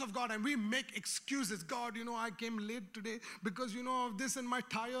presence of God and we make excuses. God, I came late today because, of this and my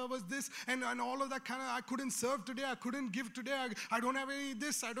tire was this and all of that kind of, I couldn't serve today. I couldn't give today. I don't have any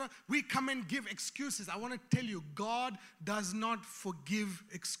this. We come and give excuses. I want to tell you, God does not forgive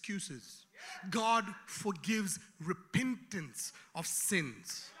excuses. God forgives repentance of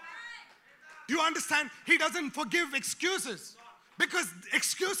sins. Do you understand? He doesn't forgive excuses because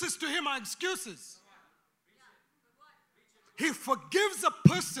excuses to him are excuses. He forgives a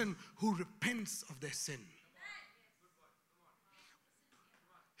person who repents of their sin.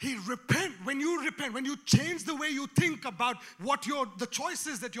 When you change the way you think about the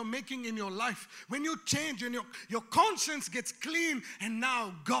choices that you're making in your life, when you change and your conscience gets clean, and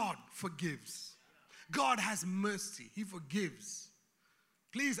now God forgives. God has mercy. He forgives.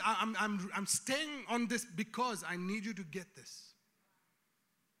 Please, I'm staying on this because I need you to get this.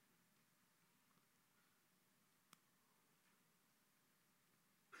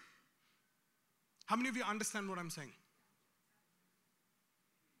 How many of you understand what I'm saying?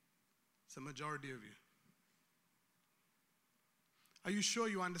 It's a majority of you. Are you sure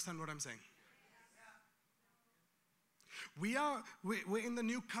you understand what I'm saying? We're in the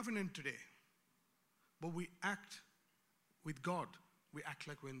new covenant today. But we act with God. We act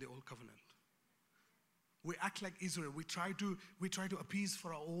like we're in the old covenant. We act like Israel. We try to appease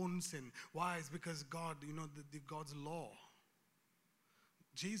for our own sin. Why? It's because God, God's law.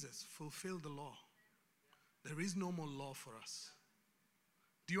 Jesus fulfilled the law. There is no more law for us.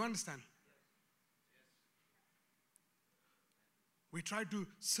 Do you understand? We try to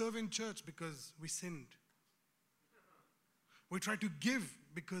serve in church because we sinned. We try to give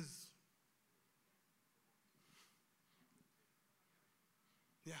because,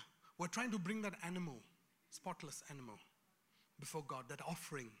 we're trying to bring that animal, spotless animal, before God, that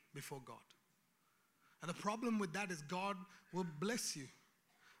offering before God. And the problem with that is God will bless you.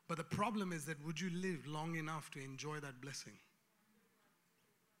 But the problem is that would you live long enough to enjoy that blessing?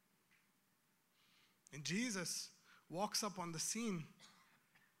 And Jesus walks up on the scene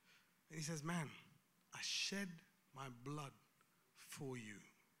and he says, man, I shed my blood for you,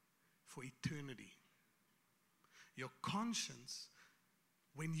 for eternity. Your conscience,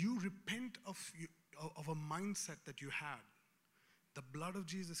 when you repent of a mindset that you had, the blood of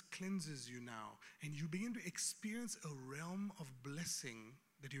Jesus cleanses you now, and you begin to experience a realm of blessing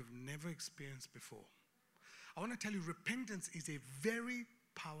that you've never experienced before. I want to tell you, repentance is a very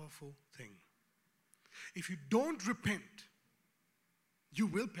powerful thing. If you don't repent, you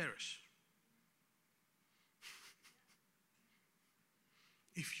will perish.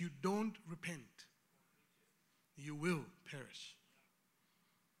 If you don't repent, you will perish.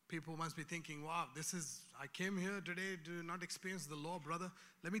 People must be thinking, wow, I came here today to not experience the law, brother.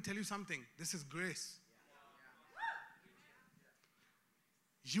 Let me tell you something. This is grace.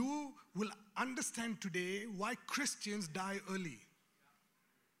 You will understand today why Christians die early.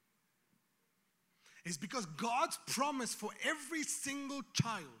 It's because God's promise for every single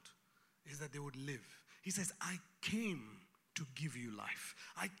child is that they would live. He says, I came to give you life.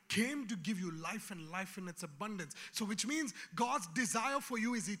 I came to give you life and life in its abundance. So which means God's desire for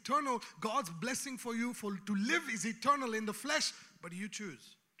you is eternal. God's blessing for you to live is eternal in the flesh. But you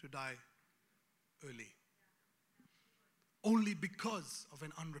choose to die early. Only because of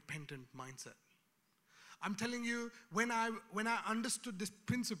an unrepentant mindset. I'm telling you, when I understood this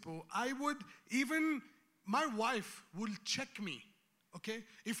principle, my wife will check me, okay?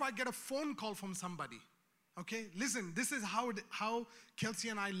 If I get a phone call from somebody, okay? Listen, this is how Kelsey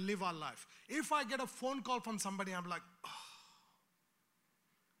and I live our life. If I get a phone call from somebody, I'm like, oh,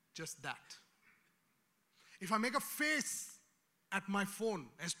 just that. If I make a face at my phone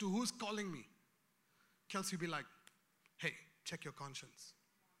as to who's calling me, Kelsey will be like, hey, check your conscience.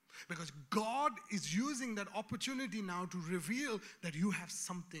 Because God is using that opportunity now to reveal that you have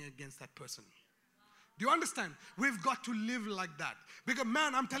something against that person. Do you understand? We've got to live like that. Because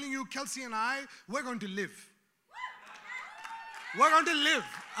man, I'm telling you, Kelsey and I, we're going to live. We're going to live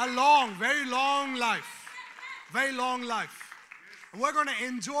a long, very long life. Very long life. We're going to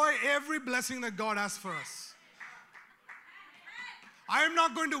enjoy every blessing that God has for us. I am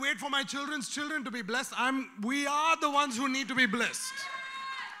not going to wait for my children's children to be blessed. We are the ones who need to be blessed.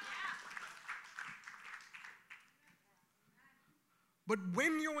 But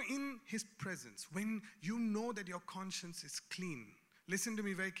when you're in His presence, when you know that your conscience is clean, listen to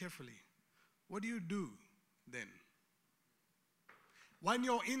me very carefully. What do you do then? When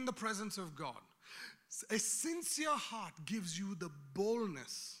you're in the presence of God, a sincere heart gives you the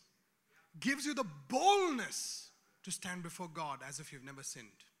boldness to stand before God as if you've never sinned.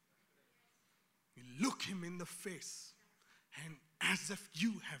 You look Him in the face and as if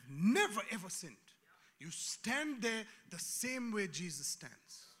you have never ever sinned. You stand there the same way Jesus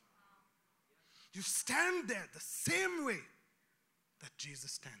stands. You stand there the same way that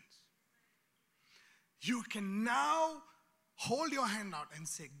Jesus stands. You can now hold your hand out and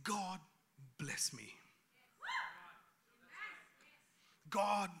say, God, bless me.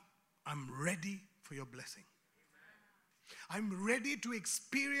 God, I'm ready for your blessing. I'm ready to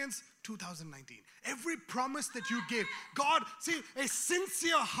experience 2019. Every promise that you gave. God, see, a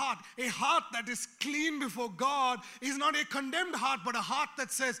sincere heart, a heart that is clean before God is not a condemned heart, but a heart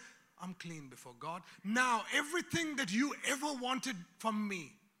that says, I'm clean before God. Now, everything that you ever wanted from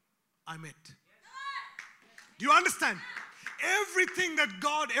me, I'm it. Do you understand? Everything that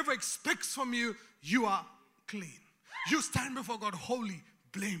God ever expects from you, you are clean. You stand before God holy,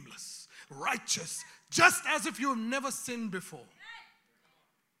 blameless, righteous, just as if you have never sinned before.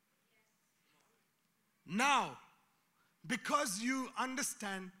 Now, because you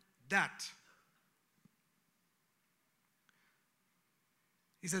understand that,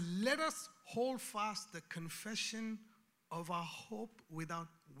 He said, let us hold fast the confession of our hope without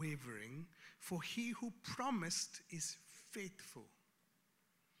wavering, for He who promised is faithful.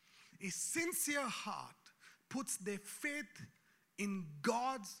 A sincere heart puts their faith in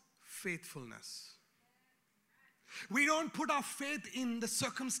God's faithfulness. We don't put our faith in the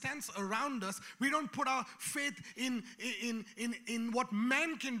circumstance around us. We don't put our faith in what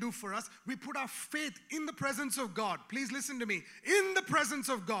man can do for us. We put our faith in the presence of God. Please listen to me. In the presence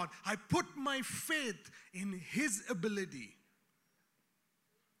of God, I put my faith in His ability.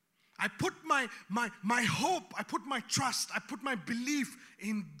 I put my hope, I put my trust, I put my belief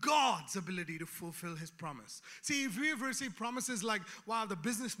in God's ability to fulfill His promise. See, if we ever receive promises like, wow, the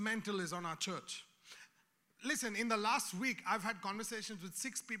business mantle is on our church. Listen, in the last week, I've had conversations with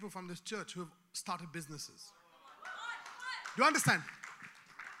 6 people from this church who have started businesses. Do you understand?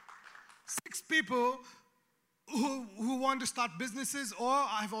 6 people who want to start businesses or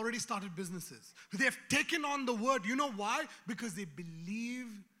have already started businesses. They have taken on the word. You know why? Because they believe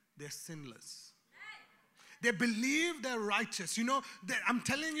they're sinless. They believe they're righteous. You know, I'm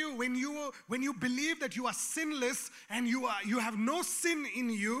telling you, when you believe that you are sinless and you have no sin in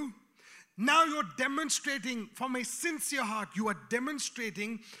you, now you're demonstrating from a sincere heart, you are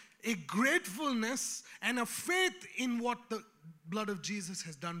demonstrating a gratefulness and a faith in what the blood of Jesus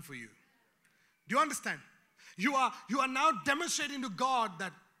has done for you. Do you understand? You are now demonstrating to God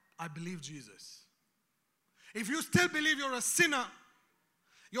that I believe Jesus. If you still believe you're a sinner,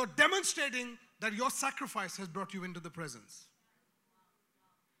 you're demonstrating that your sacrifice has brought you into the presence.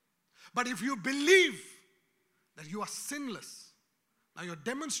 But if you believe that you are sinless, now you're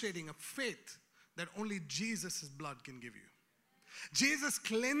demonstrating a faith that only Jesus' blood can give you. Jesus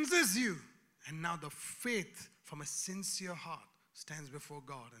cleanses you, and now the faith from a sincere heart stands before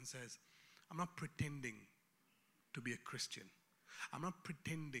God and says, I'm not pretending to be a Christian. I'm not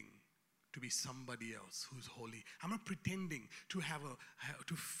pretending to be somebody else who's holy. I'm not pretending to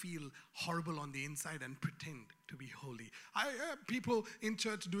feel horrible on the inside and pretend to be holy. People in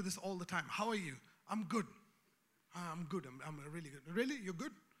church do this all the time. How are you? I'm good. I'm good. I'm really good. Really? You're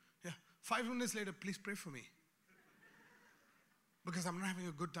good? Yeah. 5 minutes later, please pray for me. Because I'm not having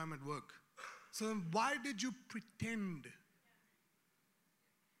a good time at work. So then why did you pretend?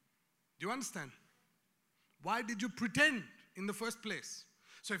 Do you understand? Why did you pretend in the first place?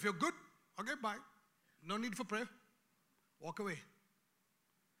 So if you're good, okay, bye. No need for prayer. Walk away.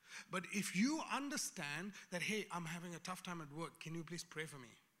 But if you understand that, hey, I'm having a tough time at work, can you please pray for me?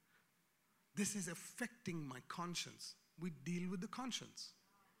 This is affecting my conscience. We deal with the conscience.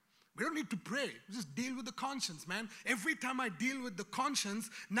 We don't need to pray. We just deal with the conscience, man. Every time I deal with the conscience,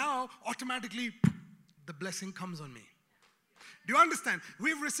 now automatically the blessing comes on me. Do you understand?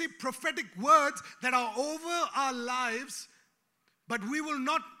 We've received prophetic words that are over our lives, but we will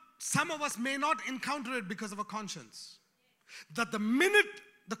not, some of us may not encounter it because of a conscience. That the minute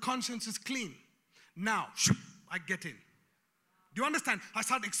the conscience is clean, now I get in. Do you understand? I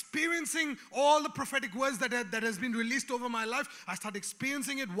start experiencing all the prophetic words that has been released over my life. I start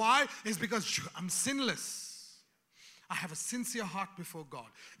experiencing it. Why? It's because I'm sinless. I have a sincere heart before God.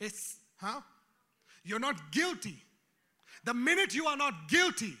 You're not guilty. The minute you are not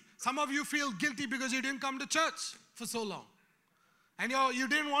guilty, some of you feel guilty because you didn't come to church for so long. And you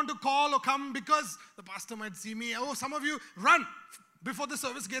didn't want to call or come because the pastor might see me. Oh, some of you run before the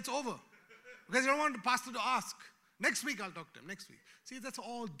service gets over because you don't want the pastor to ask. Next week I'll talk to him, next week. See, that's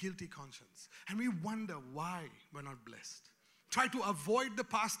all guilty conscience. And we wonder why we're not blessed. Try to avoid the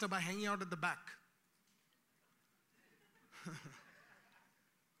pastor by hanging out at the back.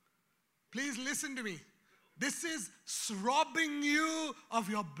 Please listen to me. This is robbing you of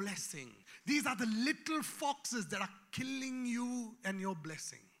your blessing. These are the little foxes that are killing you and your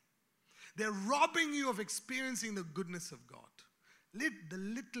blessing. They're robbing you of experiencing the goodness of God. The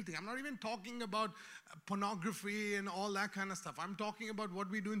little thing. I'm not even talking about pornography and all that kind of stuff. I'm talking about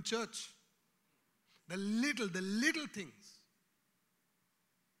what we do in church. The little things.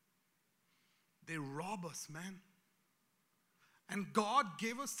 They rob us, man. And God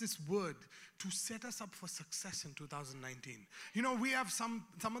gave us this word to set us up for success in 2019. You know, we have some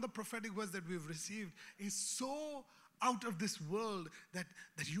of the prophetic words that we've received is so out of this world that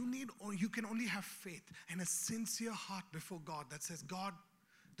you can only have faith and a sincere heart before God that says, God,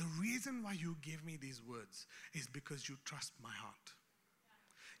 the reason why you gave me these words is because you trust my heart.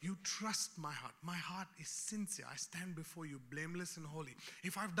 You trust my heart. My heart is sincere. I stand before you blameless and holy.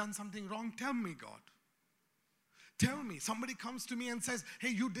 If I've done something wrong, tell me, God. Tell me. Somebody comes to me and says, hey,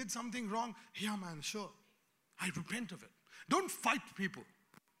 you did something wrong. Yeah, man, sure. I repent of it. Don't fight people.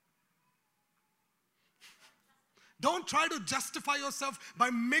 Don't try to justify yourself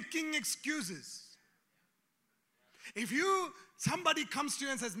by making excuses. If somebody comes to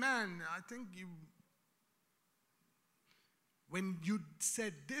you and says, man, I think when you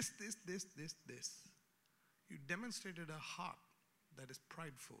said this, you demonstrated a heart that is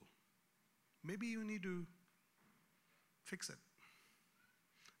prideful. Maybe you need to fix it.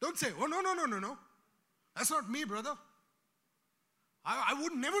 Don't say, oh, no. That's not me, brother. I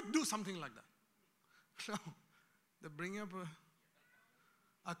would never do something like that. No. They bring up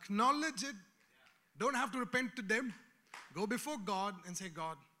acknowledge it. Don't have to repent to them. Go before God and say,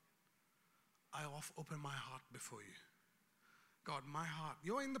 God, I open my heart before you. God, my heart.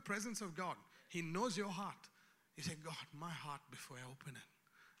 You're in the presence of God. He knows your heart. You say, God, my heart before I open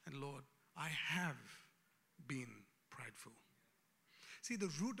it. And Lord, I have been prideful. See,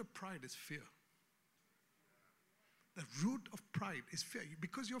 the root of pride is fear. The root of pride is fear.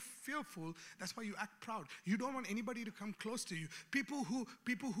 Because you're fearful, that's why you act proud. You don't want anybody to come close to you. People who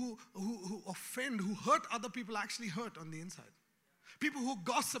offend, who hurt other people actually hurt on the inside. People who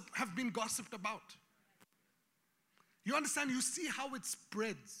gossip have been gossiped about. You understand? You see how it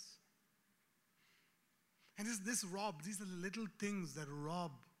spreads. And these are the little things that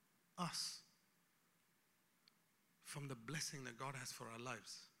rob us from the blessing that God has for our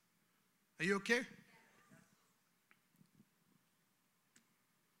lives. Are you okay?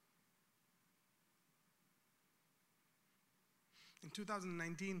 In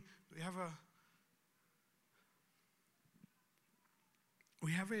 2019, we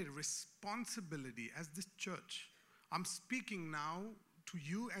have a responsibility as this church. I'm speaking now to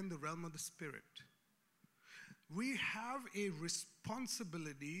you and the realm of the Spirit. We have a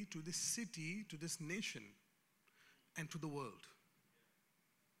responsibility to this city, to this nation, and to the world.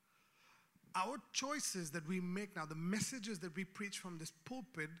 Our choices that we make now, the messages that we preach from this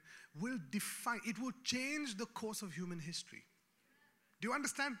pulpit will change the course of human history. Do you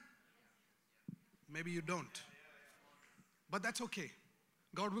understand? Maybe you don't. But that's okay.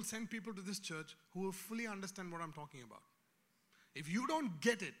 God will send people to this church who will fully understand what I'm talking about. If you don't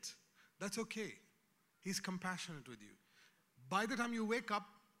get it, that's okay. He's compassionate with you. By the time you wake up,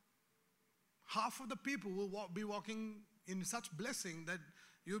 half of the people will be walking in such blessing that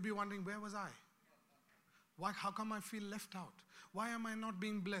you'll be wondering, where was I? How come I feel left out? Why am I not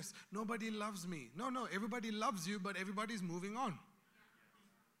being blessed? Nobody loves me. No, everybody loves you, but everybody's moving on.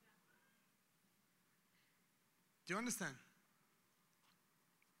 Do you understand?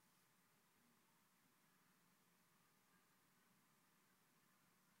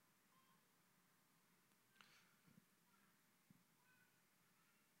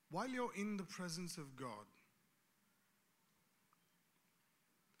 While you're in the presence of God,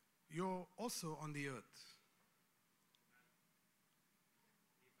 you're also on the earth.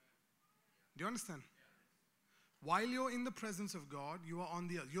 Do you understand? While you're in the presence of God, you are on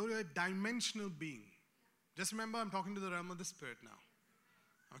the earth. You're a dimensional being. Just remember, I'm talking to the realm of the Spirit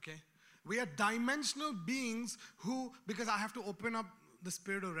now. Okay? We are dimensional beings because I have to open up the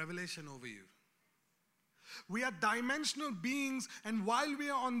spirit of revelation over you. We are dimensional beings, and while we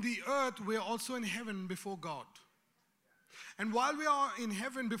are on the earth, we are also in heaven before God. And while we are in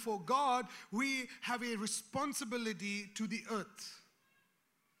heaven before God, we have a responsibility to the earth.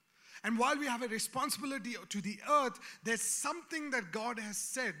 And while we have a responsibility to the earth, there's something that God has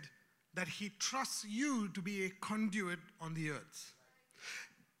said that He trusts you to be a conduit on the earth.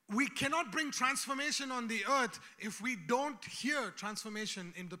 We cannot bring transformation on the earth if we don't hear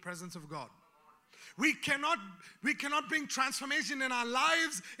transformation in the presence of God. We cannot bring transformation in our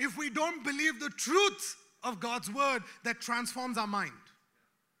lives if we don't believe the truth of God's word that transforms our mind.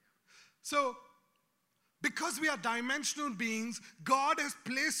 So, because we are dimensional beings, God has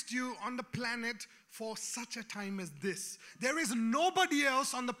placed you on the planet for such a time as this. There is nobody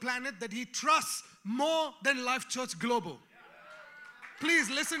else on the planet that He trusts more than Life Church Global. Please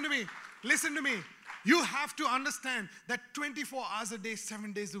listen to me. Listen to me. You have to understand that 24 hours a day,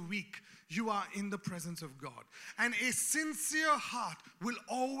 7 days a week, you are in the presence of God. And a sincere heart will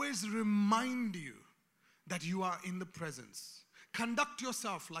always remind you that you are in the presence. Conduct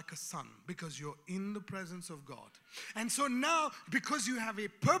yourself like a son because you're in the presence of God. And so now, because you have a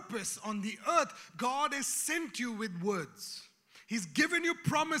purpose on the earth, God has sent you with words. He's given you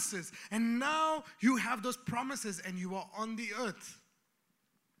promises. And now you have those promises and you are on the earth.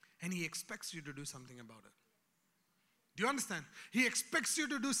 And He expects you to do something about it. Do you understand? He expects you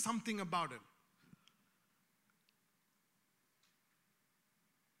to do something about it.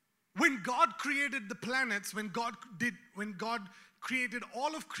 When God created the planets, when God created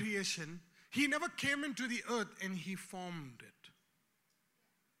all of creation, He never came into the earth and He formed it.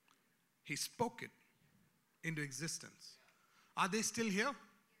 He spoke it into existence. Are they still here?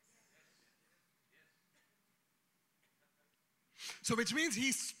 So which means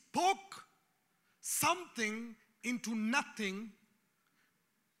He spoke something into nothing,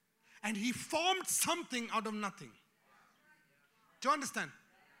 and He formed something out of nothing. Do you understand?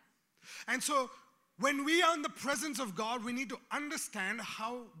 And so when we are in the presence of God, we need to understand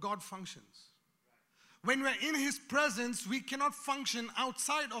how God functions. When we're in His presence, we cannot function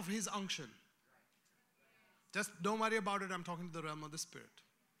outside of His unction. Just don't worry about it. I'm talking to the realm of the Spirit.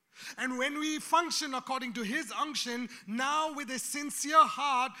 And when we function according to His unction, now with a sincere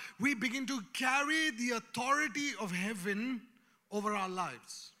heart, we begin to carry the authority of heaven over our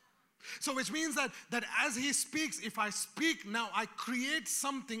lives. So which means that as He speaks, if I speak now, I create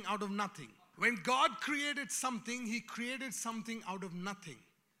something out of nothing. When God created something, He created something out of nothing.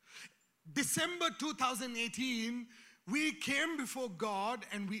 December 2018, We came before God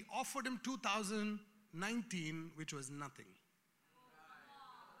and we offered him 2019, which was nothing.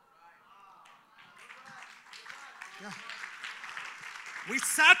 Yeah. We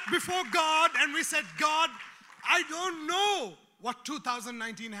sat before God and we said, God, I don't know what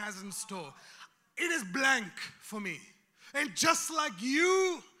 2019 has in store. It is blank for me. And just like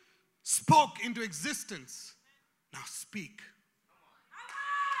you spoke into existence, now speak.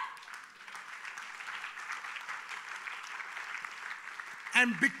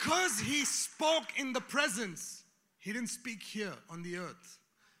 And because he spoke in the presence, he didn't speak here on the earth.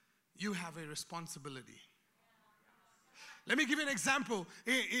 You have a responsibility. Let me give you an example.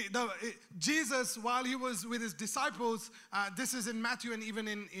 Jesus, while he was with his disciples, this is in Matthew and even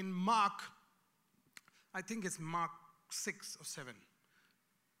in Mark, I think it's Mark 6 or 7.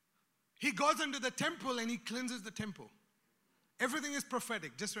 He goes into the temple and he cleanses the temple. Everything is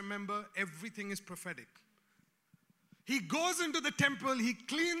prophetic. Just remember, everything is prophetic. He goes into the temple, he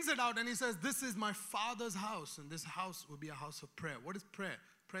cleans it out, and he says, this is my Father's house, and this house will be a house of prayer. What is prayer?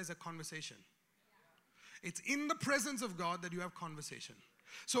 Prayer is a conversation. It's in the presence of God that you have conversation.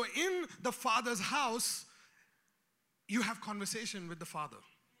 So in the Father's house, you have conversation with the Father.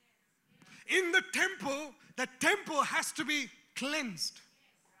 In the temple has to be cleansed.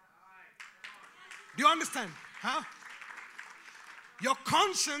 Do you understand? Huh? Your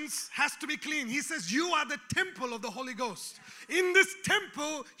conscience has to be clean. He says you are the temple of the Holy Ghost. In this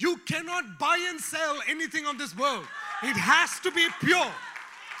temple, you cannot buy and sell anything of this world. It has to be pure.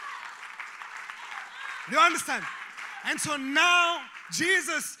 Do you understand? And so now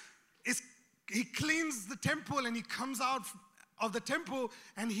Jesus he cleans the temple and he comes out of the temple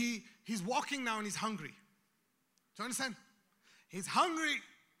and he's walking now and he's hungry. Do you understand? He's hungry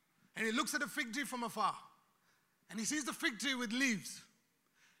and he looks at a fig tree from afar. And he sees the fig tree with leaves.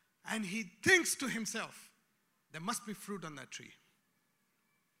 And he thinks to himself, there must be fruit on that tree.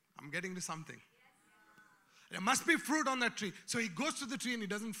 I'm getting to something. There must be fruit on that tree. So he goes to the tree and he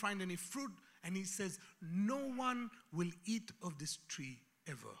doesn't find any fruit. And he says, no one will eat of this tree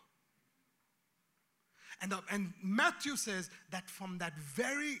ever. And Matthew says that from that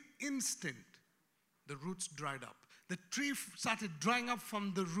very instant, the roots dried up. The tree started drying up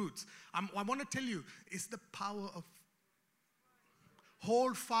from the roots. I want to tell you, it's the power of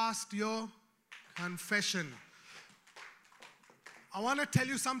hold fast your confession. I want to tell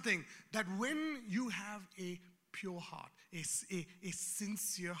you something, that when you have a pure heart, a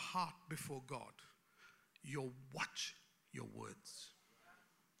sincere heart before God, you'll watch your words.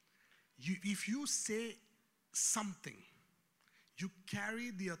 If you say something, you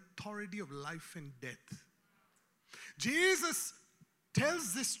carry the authority of life and death. Jesus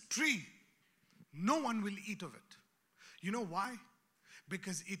tells this tree, no one will eat of it. You know why?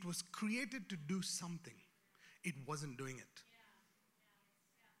 Because it was created to do something. It wasn't doing it.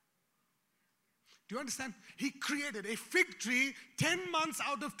 Do you understand? He created a fig tree, 10 months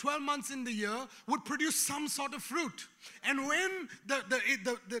out of 12 months in the year would produce some sort of fruit. And when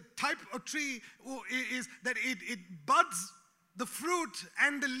the type of tree is that it buds the fruit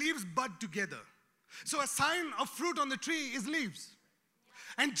and the leaves bud together. So a sign of fruit on the tree is leaves.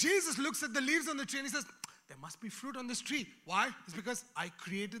 And Jesus looks at the leaves on the tree and he says, there must be fruit on this tree. Why? It's because I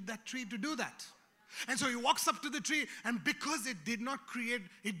created that tree to do that. And so he walks up to the tree, and because it did not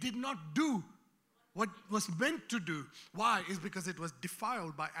do what was meant to do. Why? Is because it was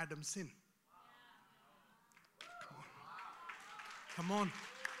defiled by Adam's sin. Come on.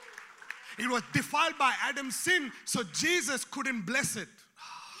 It was defiled by Adam's sin, so Jesus couldn't bless it.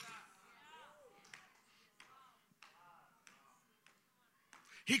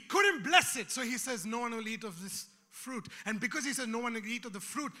 He couldn't bless it, so he says no one will eat of this fruit. And because he says no one will eat of the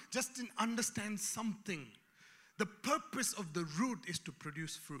fruit, just to understand something. The purpose of the root is to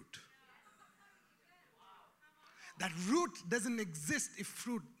produce fruit. That root doesn't exist if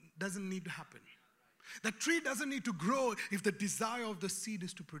fruit doesn't need to happen. The tree doesn't need to grow if the desire of the seed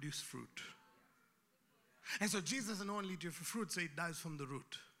is to produce fruit. And so Jesus says no one will eat of fruit, so it dies from the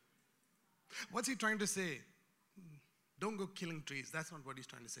root. What's he trying to say? Don't go killing trees. That's not what he's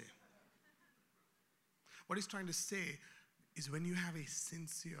trying to say. What he's trying to say is when you have a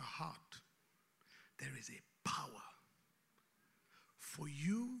sincere heart, there is a power for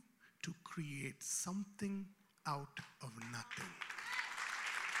you to create something out of nothing.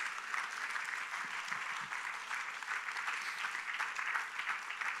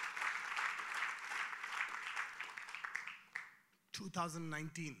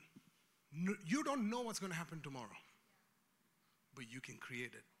 (2019). You don't know what's going to happen tomorrow, but you can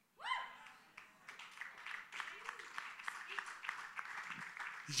create it.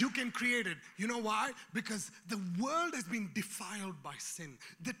 You can create it. You know why? Because the world has been defiled by sin.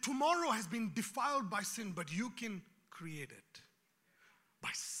 The tomorrow has been defiled by sin, but you can create it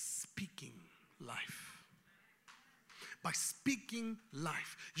by speaking life. By speaking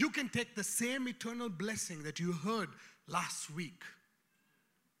life. You can take the same eternal blessing that you heard last week.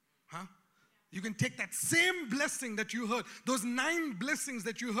 You can take that same blessing that you heard, those 9 blessings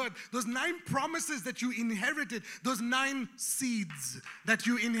that you heard, those 9 promises that you inherited, those 9 seeds that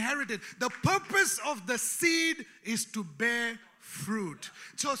you inherited. The purpose of the seed is to bear fruit.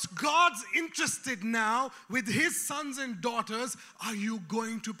 So God's interested now with his sons and daughters. Are you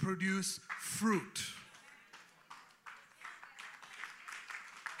going to produce fruit?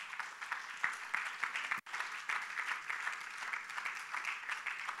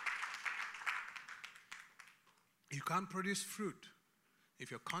 You can't produce fruit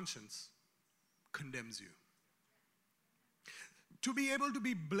if your conscience condemns you. To be able to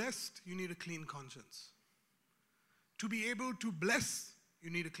be blessed, you need a clean conscience. To be able to bless, you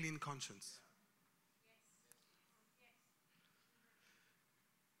need a clean conscience.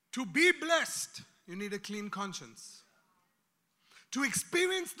 To be blessed, you need a clean conscience. To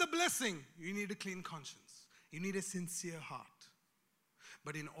experience the blessing, you need a clean conscience. You need a sincere heart.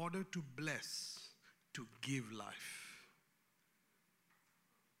 But in order to bless, to give life,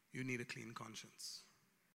 you need a clean conscience.